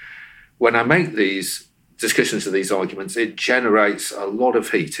 10, when I make these discussions of these arguments, it generates a lot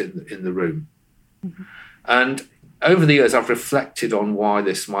of heat in the room. Mm-hmm. And over the years, I've reflected on why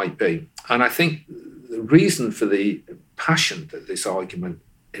this might be. And I think the reason for the passion that this argument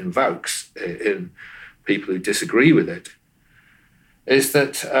invokes in people who disagree with it is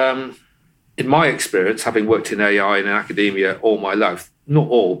that, in my experience, having worked in AI and in academia all my life, not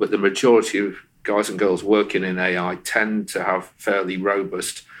all, but the majority of guys and girls working in AI tend to have fairly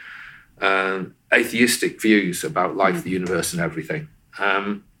robust atheistic views about life, the universe, and everything.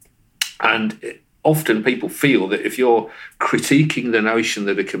 Often people feel that if you're critiquing the notion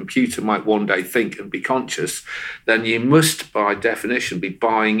that a computer might one day think and be conscious, then you must, by definition, be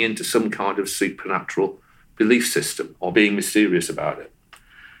buying into some kind of supernatural belief system or being mysterious about it.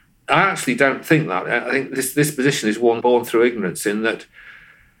 I actually don't think that. I think this position is one born through ignorance, in that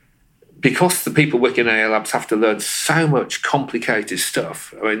because the people working in AI labs have to learn so much complicated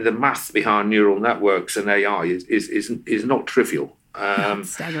stuff. I mean, the math behind neural networks and AI is not trivial.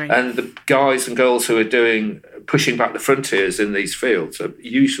 Staggering. And the guys and girls who are pushing back the frontiers in these fields are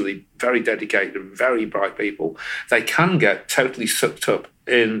usually very dedicated and very bright people. They can get totally sucked up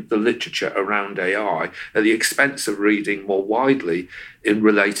in the literature around AI at the expense of reading more widely in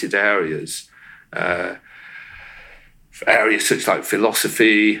related areas. Areas such like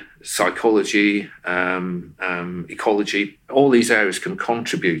philosophy, psychology, ecology, all these areas can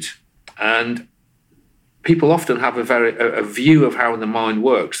contribute. And people often have a view of how the mind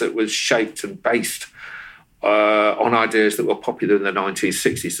works that was shaped and based on ideas that were popular in the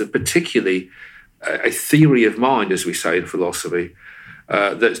 1960s, and particularly a theory of mind, as we say in philosophy,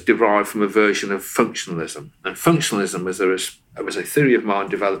 that's derived from a version of functionalism. And functionalism was a theory of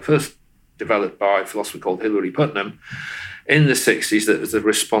mind first developed by a philosopher called Hilary Putnam in the 60s, that was a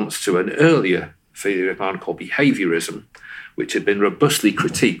response to an earlier theory of mind called behaviorism, which had been robustly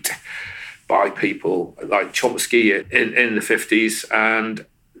critiqued by people like Chomsky in the 50s, and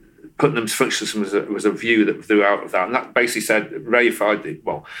Putnam's functionalism was a view that grew out of that. And that basically reified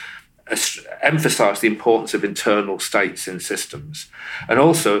emphasise the importance of internal states in systems. And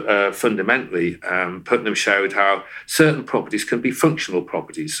also, fundamentally, Putnam showed how certain properties can be functional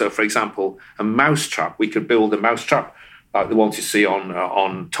properties. So, for example, a mousetrap, we could build a mousetrap like the ones you see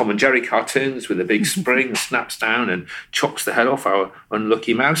on Tom and Jerry cartoons with a big spring snaps down and chops the head off our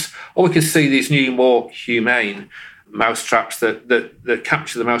unlucky mouse. Or we can see these new, more humane mousetraps that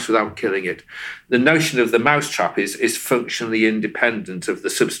capture the mouse without killing it. The notion of the mousetrap is functionally independent of the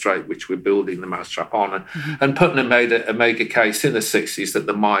substrate which we're building the mousetrap on. And Putnam made a case in the 60s that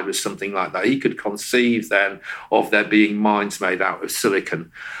the mind was something like that. He could conceive then of there being minds made out of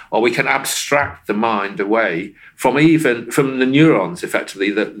silicon. Or we can abstract the mind away from the neurons, effectively,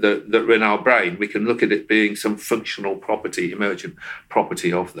 that are in our brain. We can look at it being some functional property, emergent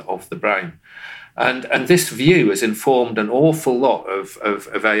property of the brain. And this view has informed an awful lot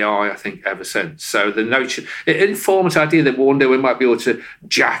of AI, I think, ever since. So the notion, it informs the idea that one day we might be able to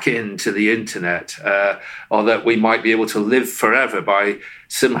jack into the internet, or that we might be able to live forever by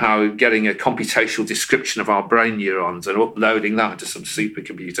somehow getting a computational description of our brain neurons and uploading that to some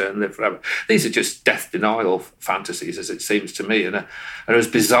supercomputer and live forever. These are just death denial fantasies, as it seems to me, and as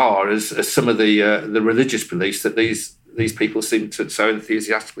bizarre as some of the religious beliefs that these people seem to so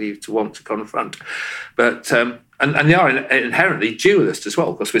enthusiastically to want to confront. But and they are inherently dualist as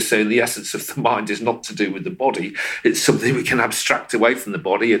well, because we're saying the essence of the mind is not to do with the body. It's something we can abstract away from the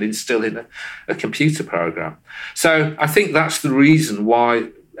body and instill in a computer program. So I think that's the reason why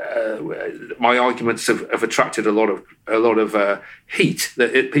my arguments have attracted a lot of heat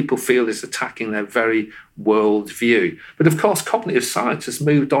that people feel is attacking their very worldview. But of course, cognitive science has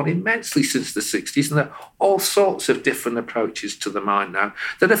moved on immensely since the 60s, and there are all sorts of different approaches to the mind now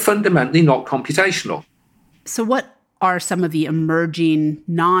that are fundamentally not computational. So what are some of the emerging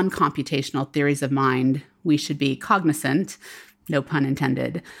non-computational theories of mind we should be cognizant, no pun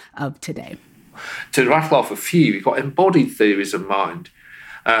intended, of today? To rattle off a few, you've got embodied theories of mind,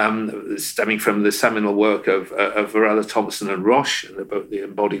 stemming from the seminal work of Varela Thompson and Roche in the book The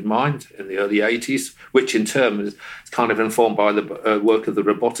Embodied Mind in the early 80s, which in turn is kind of informed by the work of the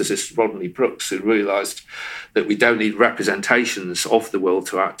roboticist Rodney Brooks, who realised that we don't need representations of the world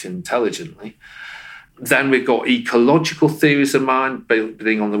to act intelligently. Then we've got ecological theories of mind,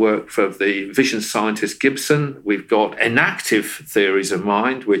 building on the work of the vision scientist Gibson. We've got enactive theories of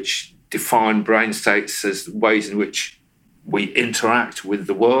mind, which define brain states as ways in which we interact with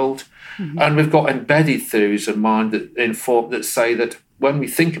the world. Mm-hmm. And we've got embedded theories of mind that say that when we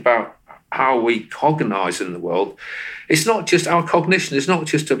think about how we cognize in the world, it's not just our cognition, it's not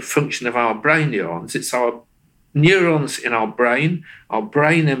just a function of our brain neurons, it's our neurons in our brain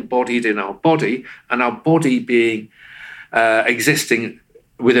embodied in our body, and our body being existing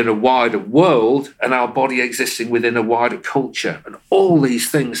within a wider world, and our body existing within a wider culture. And all these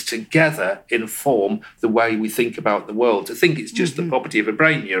things together inform the way we think about the world. To think it's just the property of a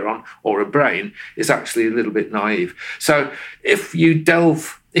brain neuron or a brain is actually a little bit naive. So if you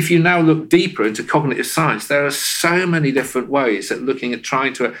now look deeper into cognitive science, there are so many different ways at looking at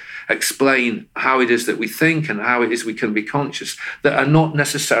trying to explain how it is that we think and how it is we can be conscious that are not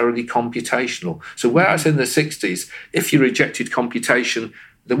necessarily computational. So whereas in the 60s, if you rejected computation,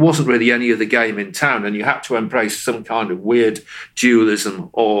 there wasn't really any other game in town, and you had to embrace some kind of weird dualism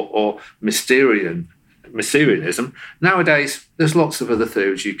or Mysterianism. Nowadays, there's lots of other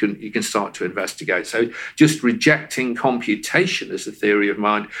theories you can start to investigate. So just rejecting computation as a theory of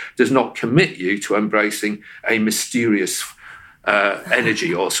mind does not commit you to embracing a mysterious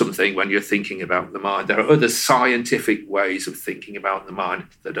energy or something when you're thinking about the mind. There are other scientific ways of thinking about the mind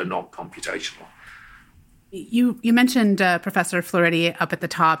that are not computational. You mentioned Professor Floridi up at the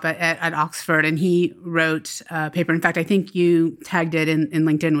top at Oxford, and he wrote a paper. In fact, I think you tagged it in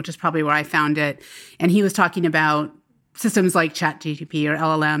LinkedIn, which is probably where I found it. And he was talking about systems like ChatGPT or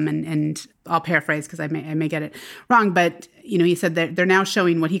LLM, and I'll paraphrase because I may get it wrong. But he said that they're now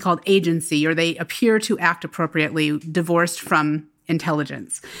showing what he called agency, or they appear to act appropriately, divorced from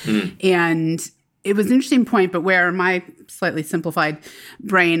intelligence. And it was an interesting point, but where my slightly simplified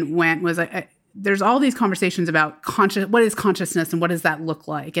brain went was there's all these conversations about what is consciousness and what does that look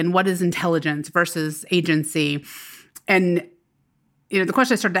like, and what is intelligence versus agency. And the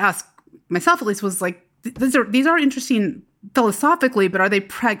question I started to ask myself, at least, was like, these are interesting philosophically, but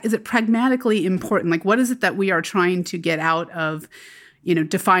is it pragmatically important? Like, what is it that we are trying to get out of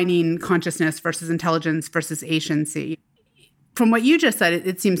defining consciousness versus intelligence versus agency? From what you just said,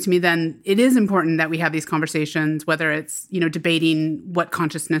 it seems to me then it is important that we have these conversations, whether it's, debating what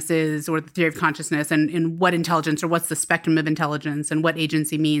consciousness is or the theory of consciousness and what intelligence or what's the spectrum of intelligence and what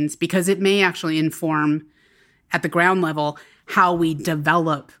agency means, because it may actually inform at the ground level how we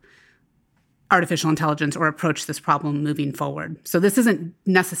develop artificial intelligence or approach this problem moving forward. So this isn't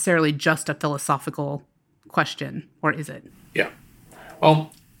necessarily just a philosophical question, or is it? Yeah.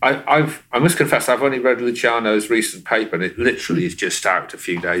 Well, I must confess, I've only read Luciano's recent paper, and it literally is just out a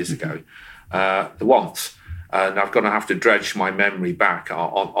few days ago, the once. And I'm going to have to dredge my memory back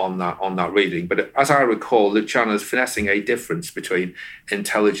on that reading. But as I recall, Luciano's finessing a difference between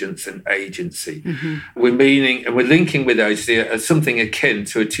intelligence and agency. We're linking with agency as something akin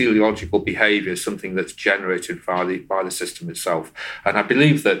to a teleological behaviour, something that's generated by the system itself. And I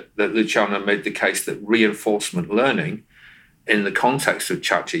believe that Luciano made the case that reinforcement learning, in the context of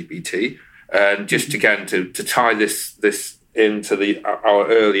ChatGPT, and just again to tie this into our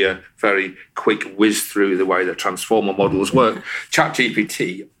earlier very quick whiz through the way that transformer models work,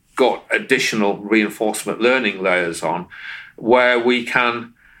 ChatGPT got additional reinforcement learning layers on, where we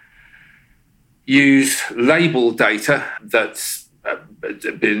can use label data that's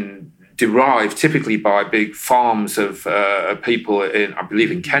been derived typically by big farms of people I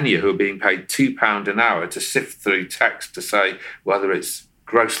believe in Kenya, who are being paid £2 an hour to sift through text to say whether it's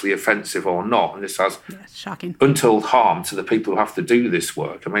grossly offensive or not. And this has shocking untold harm to the people who have to do this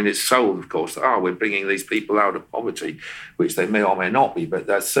work. I mean, it's sold, of course, that we're bringing these people out of poverty, which they may or may not be, but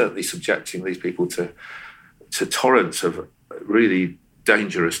they're certainly subjecting these people to torrents of really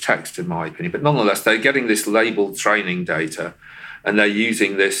dangerous text, in my opinion. But nonetheless, they're getting this labeled training data, and they're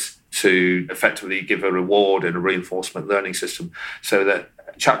using this to effectively give a reward in a reinforcement learning system, so that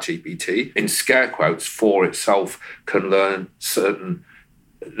ChatGPT, in scare quotes, for itself can learn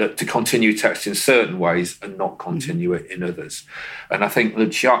to continue text in certain ways and not continue it in others. And I think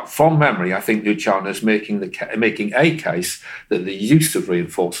from memory, I think Luciano is making a case that the use of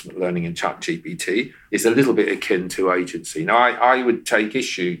reinforcement learning in ChatGPT is a little bit akin to agency. Now, I would take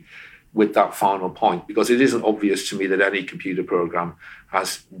issue with that final point, because it isn't obvious to me that any computer program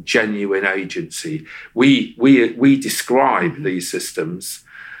has genuine agency. We describe these systems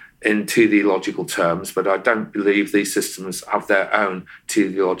in teleological terms, but I don't believe these systems have their own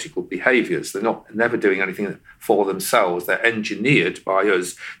teleological behaviours. They're never doing anything for themselves. They're engineered by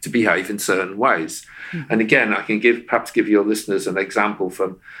us to behave in certain ways. And again, I can perhaps give your listeners an example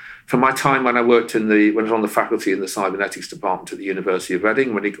from my time when I worked when I was on the faculty in the cybernetics department at the University of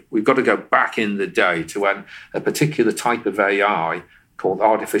Reading. We've got to go back in the day to when a particular type of AI called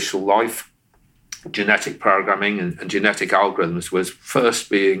artificial life, genetic programming and genetic algorithms was first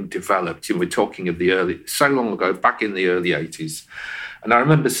being developed. And we're talking of so long ago, back in the early 80s. And I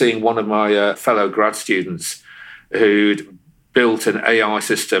remember seeing one of my fellow grad students who'd built an AI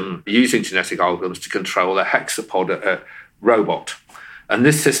system using genetic algorithms to control a hexapod robot. And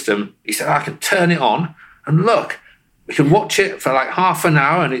this system, he said, I can turn it on and look, we can watch it for like half an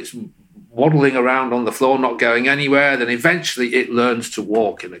hour and it's waddling around on the floor, not going anywhere. Then eventually it learns to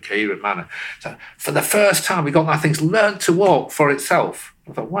walk in a coherent manner. So for the first time, we got that thing's learned to walk for itself.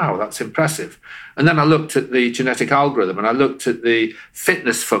 I thought, wow, that's impressive. And then I looked at the genetic algorithm and I looked at the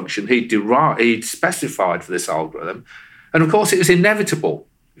fitness function he'd specified for this algorithm. And of course, it was inevitable.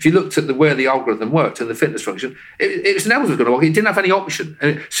 If you looked at the way the algorithm worked and the fitness function, it was never going to work. It didn't have any option.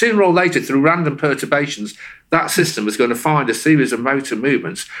 And sooner or later, through random perturbations, that system was going to find a series of motor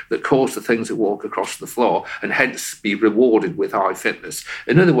movements that cause the things that walk across the floor and hence be rewarded with high fitness.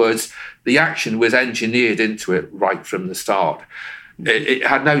 In other words, the action was engineered into it right from the start. It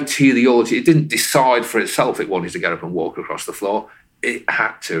had no teleology. It didn't decide for itself it wanted to get up and walk across the floor. It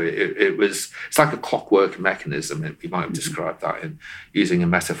had to. It's like a clockwork mechanism. We might have described that in using a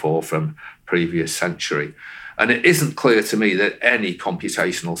metaphor from previous century. And it isn't clear to me that any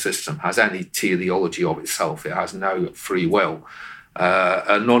computational system has any teleology of itself. It has no free will,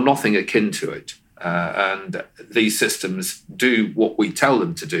 nor nothing akin to it. And these systems do what we tell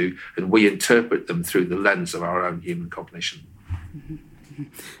them to do, and we interpret them through the lens of our own human cognition. Mm-hmm.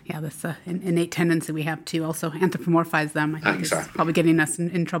 Yeah, this innate tendency we have to also anthropomorphize them, I think, exactly. Is probably getting us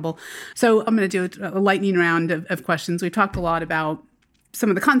in trouble. So I'm going to do a lightning round of questions. We've talked a lot about some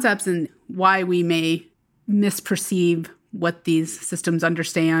of the concepts and why we may misperceive what these systems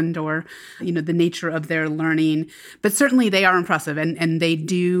understand or, the nature of their learning. But certainly they are impressive and they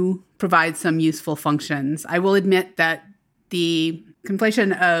do provide some useful functions. I will admit that the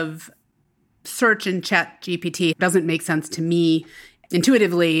conflation of search and ChatGPT doesn't make sense to me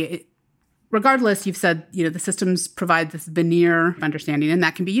intuitively. Regardless, you've said, the systems provide this veneer of understanding, and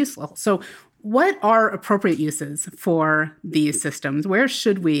that can be useful. So what are appropriate uses for these systems? Where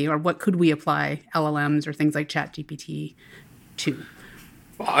should we, or what could we apply LLMs or things like ChatGPT to?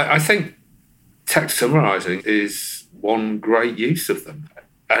 Well, I think text summarizing is one great use of them.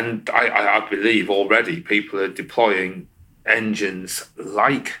 And I believe already people are deploying engines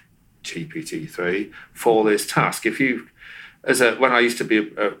like GPT-3 for this task. When I used to be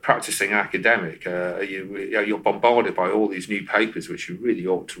a practicing academic, you're bombarded by all these new papers which you really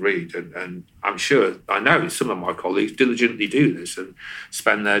ought to read, and I know some of my colleagues diligently do this and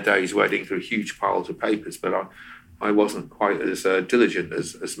spend their days wading through huge piles of papers, but I wasn't quite as diligent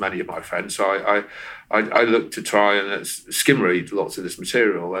as many of my friends, so I look to try and skim read lots of this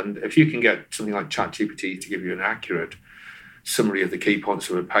material, and if you can get something like ChatGPT to give you an accurate summary of the key points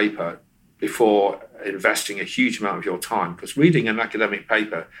of a paper before investing a huge amount of your time, because reading an academic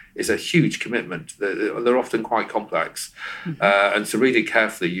paper is a huge commitment. They're often quite complex. And to read it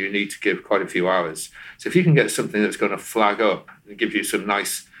carefully, you need to give quite a few hours. So if you can get something that's going to flag up and give you some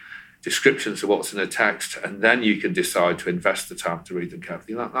nice descriptions of what's in the text, and then you can decide to invest the time to read them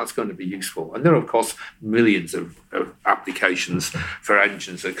carefully, that's going to be useful. And there are, of course, millions of applications for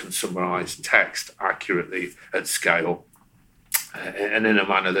engines that can summarize text accurately at scale and in a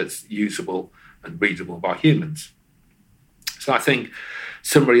manner that's usable and readable by humans. So I think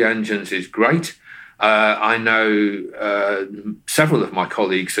summary engines is great. I know several of my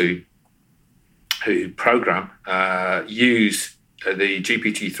colleagues who program use the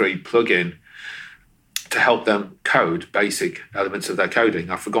GPT-3 plugin to help them code basic elements of their coding.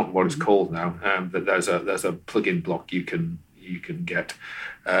 I've forgotten what it's called now, but there's a plugin block you can get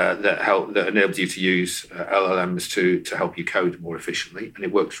that enables you to use LLMs to help you code more efficiently, and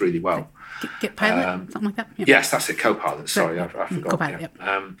it works really well. Copilot, something like that? Yep. Yes, that's it, Copilot. Sorry, I forgot. Copilot, yeah.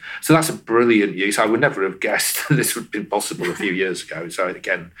 Yep. So that's a brilliant use. I would never have guessed this would have been possible a few years ago. So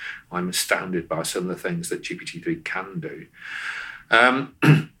again, I'm astounded by some of the things that GPT-3 can do.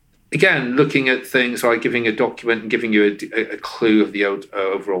 Again, looking at things like giving a document and giving you a clue of the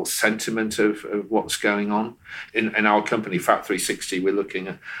overall sentiment of what's going on. In our company, Fact360, we're looking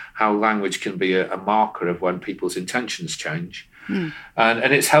at how language can be a marker of when people's intentions change.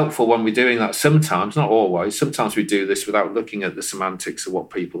 And it's helpful when we're doing that sometimes, not always. Sometimes we do this without looking at the semantics of what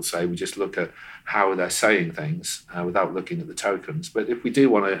people say. We just look at how they're saying things without looking at the tokens. But if we do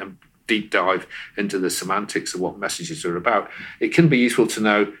want to deep dive into the semantics of what messages are about, it can be useful to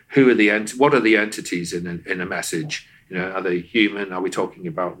know what are the entities in a message. Are they human? Are we talking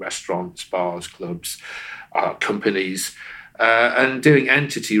about restaurants, bars, clubs, companies? And doing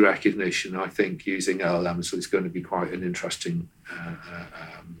entity recognition, I think, using LLMs is going to be quite an interesting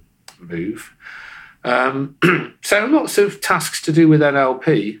move. So lots of tasks to do with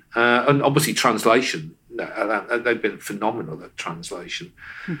NLP, and obviously translation. They've been phenomenal at translation.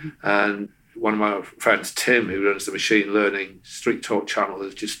 And one of my friends, Tim, who runs the machine learning Street Talk channel,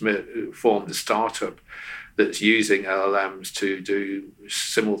 has just formed a startup that's using LLMs to do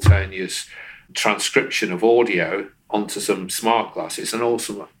simultaneous transcription of audio onto some smart glasses and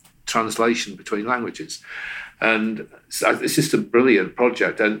also translation between languages. And it's just a brilliant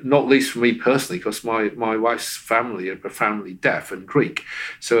project, and not least for me personally, because my wife's family are profoundly deaf and Greek.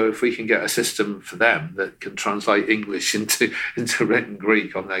 So if we can get a system for them that can translate English into written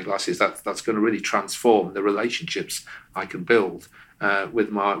Greek on their glasses, that's going to really transform the relationships I can build with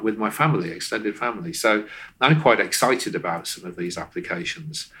my family, extended family. So I'm quite excited about some of these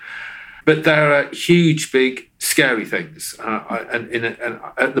applications. But there are huge, big, scary things. And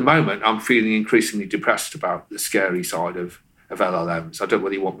at the moment, I'm feeling increasingly depressed about the scary side of LLMs. I don't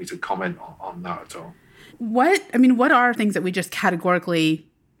really want me to comment on that at all. What are things that we just categorically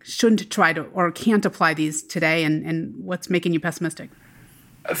shouldn't try to or can't apply these today, and what's making you pessimistic?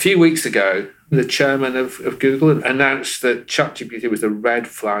 A few weeks ago, the chairman of Google announced that ChatGPT was a red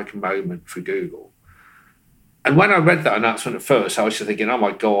flag moment for Google. And when I read that announcement at first, I was just thinking, oh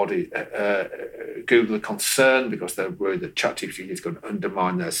my God, Google are concerned because they're worried that ChatGPT is going to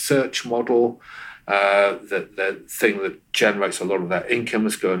undermine their search model, that the thing that generates a lot of their income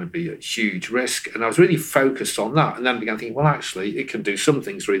is going to be at huge risk. And I was really focused on that, and then began thinking, well, actually, it can do some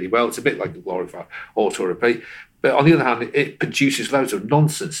things really well. It's a bit like a glorified auto-repeat. But on the other hand, it produces loads of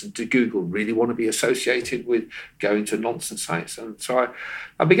nonsense. And do Google really want to be associated with going to nonsense sites? And so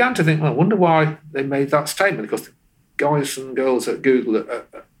I began to think, well, I wonder why they made that statement, because the guys and girls at Google are,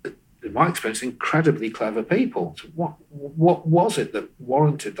 in my experience, incredibly clever people. So what was it that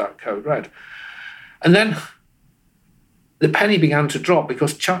warranted that code red? And then the penny began to drop,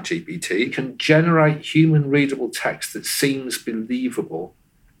 because ChatGPT can generate human-readable text that seems believable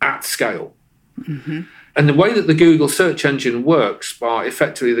at scale. Mm-hmm. And the way that the Google search engine works, by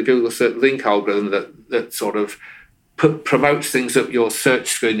effectively the Google search link algorithm that sort of promotes things up your search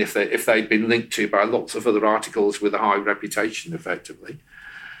screen if they've been linked to by lots of other articles with a high reputation, effectively,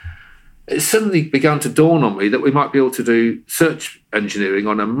 it suddenly began to dawn on me that we might be able to do search engineering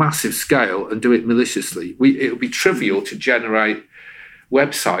on a massive scale and do it maliciously. It would be trivial to generate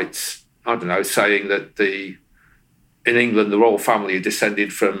websites, I don't know, saying that in England, the royal family are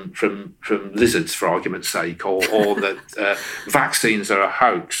descended from lizards, for argument's sake, or that vaccines are a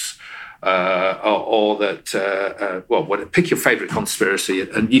hoax, or that, pick your favourite conspiracy,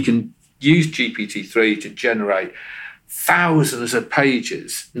 and you can use GPT-3 to generate thousands of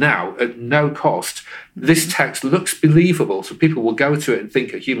pages now at no cost. This text looks believable, so people will go to it and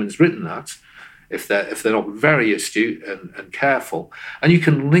think a human's written that, if they're not very astute and careful, and you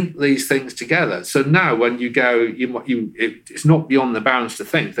can link these things together. So now, when you go, it's not beyond the bounds to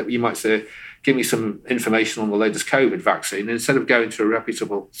think that you might say, "Give me some information on the latest COVID vaccine," and instead of going to a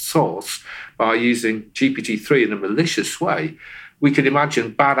reputable source by using GPT-3 in a malicious way, we could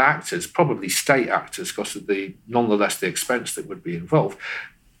imagine bad actors, probably state actors, because of nonetheless the expense that would be involved,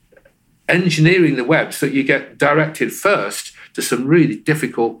 engineering the web so that you get directed first to some really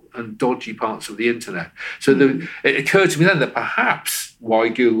difficult and dodgy parts of the internet. So it occurred to me then that perhaps why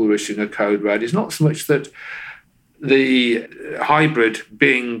Google were issuing a code red is not so much that the hybrid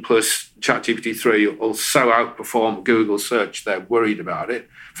Bing plus ChatGPT-3 will so outperform Google search they're worried about it.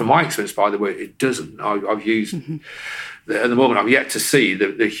 From my experience, by the way, it doesn't. I've used, at the moment, I've yet to see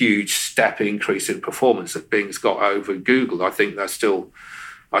the huge step increase in performance that Bing's got over Google. I think I still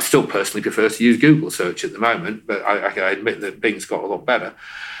personally prefer to use Google search at the moment, but I admit that Bing's got a lot better.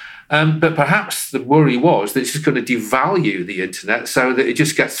 But perhaps the worry was that it's just going to devalue the internet so that it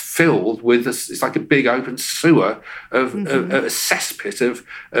just gets filled with it's like a big open sewer of a cesspit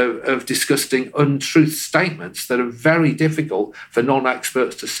of disgusting untruth statements that are very difficult for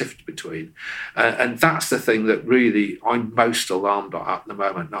non-experts to sift between. And that's the thing that really I'm most alarmed at the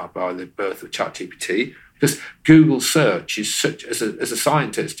moment, not by the birth of ChatGPT. Because Google search is such, as a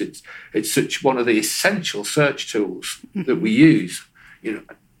scientist, it's such one of the essential search tools that we use,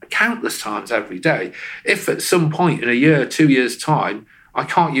 countless times every day. If at some point in a year, 2 years' time, I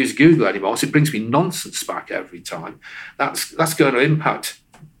can't use Google anymore, so it brings me nonsense back every time, that's going to impact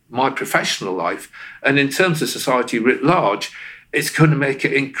my professional life. And in terms of society writ large, it's going to make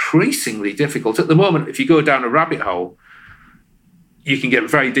it increasingly difficult. At the moment, if you go down a rabbit hole, you can get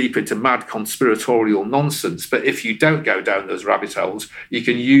very deep into mad conspiratorial nonsense. But if you don't go down those rabbit holes, you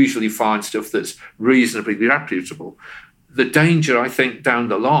can usually find stuff that's reasonably reputable. The danger, I think, down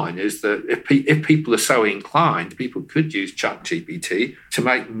the line is that if people are so inclined, people could use ChatGPT to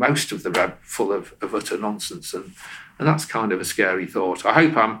make most of the web full of utter nonsense. And that's kind of a scary thought. I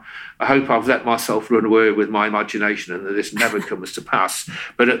hope I've let myself run away with my imagination and that this never comes to pass.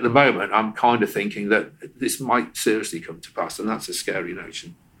 But at the moment, I'm kind of thinking that this might seriously come to pass, and that's a scary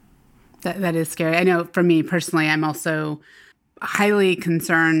notion. That is scary. I know for me personally, I'm also highly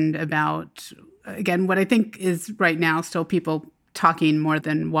concerned about, again, what I think is right now still people talking more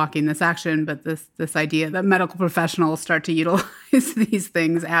than walking this action, but this idea that medical professionals start to utilize these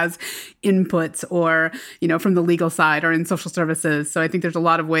things as inputs, or from the legal side or in social services. So I think there's a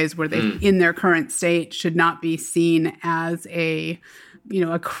lot of ways where they, in their current state, should not be seen as a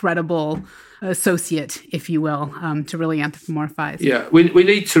credible associate, if you will, to really anthropomorphize. Yeah, we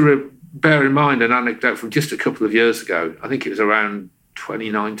need to bear in mind an anecdote from just a couple of years ago. I think it was around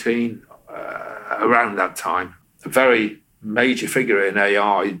 2019, around that time. A very major figure in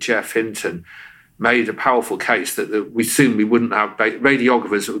AI, Jeff Hinton, made a powerful case that we wouldn't have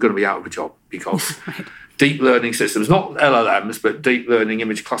radiographers that were going to be out of a job because right. Deep learning systems, not LLMs, but deep learning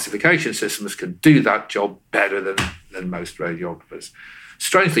image classification systems can do that job better than most radiographers.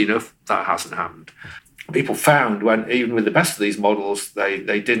 Strangely enough, that hasn't happened. People found when, even with the best of these models, they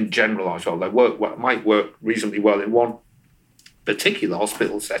didn't generalize well. They might work reasonably well in one particular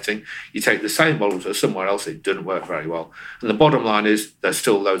hospital setting. You take the same model to somewhere else, it doesn't work very well. And the bottom line is there's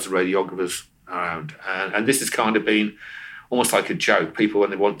still loads of radiographers around. And this has kind of been almost like a joke. People, when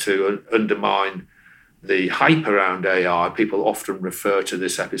they want to undermine the hype around AI, people often refer to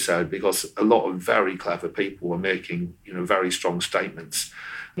this episode because a lot of very clever people were making very strong statements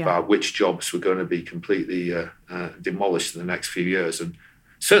about which jobs were going to be completely demolished in the next few years. And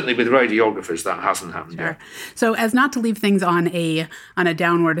certainly with radiographers, that hasn't happened yet. So as not to leave things on a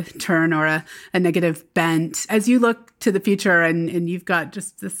downward turn or a negative bent, as you look to the future and you've got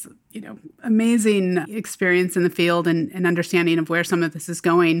just this amazing experience in the field and understanding of where some of this is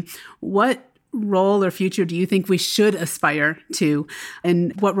going, what role or future do you think we should aspire to?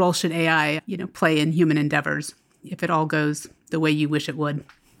 And what role should AI play in human endeavors if it all goes the way you wish it would?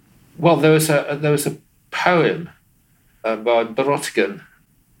 Well, there was a poem by Borotigan,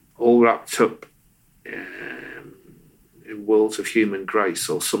 all wrapped up in worlds of human grace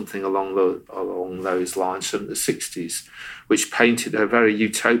or something along those lines from the 60s, which painted a very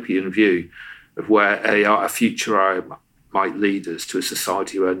utopian view of where AI, a future might lead us to a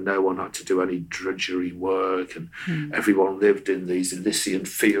society where no one had to do any drudgery work and everyone lived in these Elysian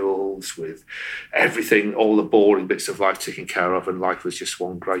fields with everything, all the boring bits of life taken care of, and life was just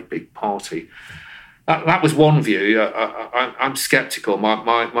one great big party. That was one view. I'm sceptical.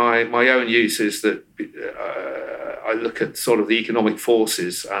 My own use is that I look at sort of the economic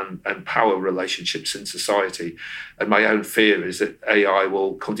forces and power relationships in society, and my own fear is that AI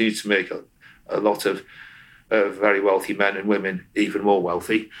will continue to make a lot of very wealthy men and women even more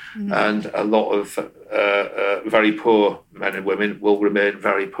wealthy, and a lot of very poor men and women will remain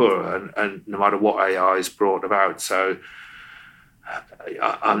very poor, and no matter what AI has brought about. So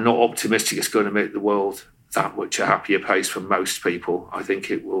I'm not optimistic it's going to make the world that much a happier place for most people. I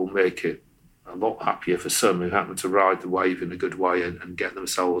think it will make it a lot happier for some who happen to ride the wave in a good way and get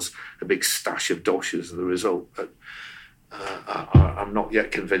themselves a big stash of dosh as the result. But I'm not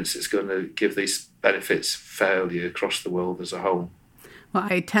yet convinced it's going to give these benefits fairly across the world as a whole. Well,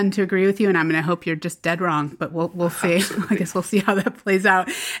 I tend to agree with you, and I'm going to hope you're just dead wrong, but we'll see. Absolutely. I guess we'll see how that plays out.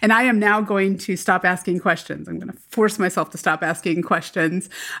 And I am now going to stop asking questions. I'm going to force myself to stop asking questions.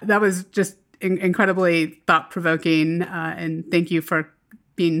 That was just incredibly thought-provoking, and thank you for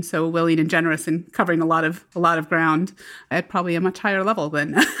being so willing and generous and covering a lot of ground at probably a much higher level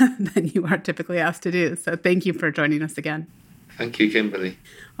than you are typically asked to do. So thank you for joining us again. Thank you, Kimberly.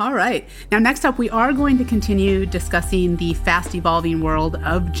 All right. Now, next up, we are going to continue discussing the fast-evolving world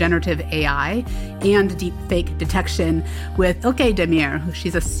of generative AI and deepfake detection with Ilke Demir.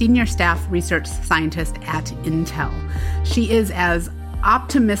 She's a senior staff research scientist at Intel. She is as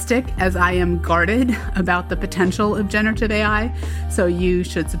optimistic as I am guarded about the potential of generative AI, so you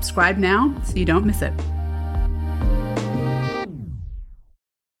should subscribe now so you don't miss it.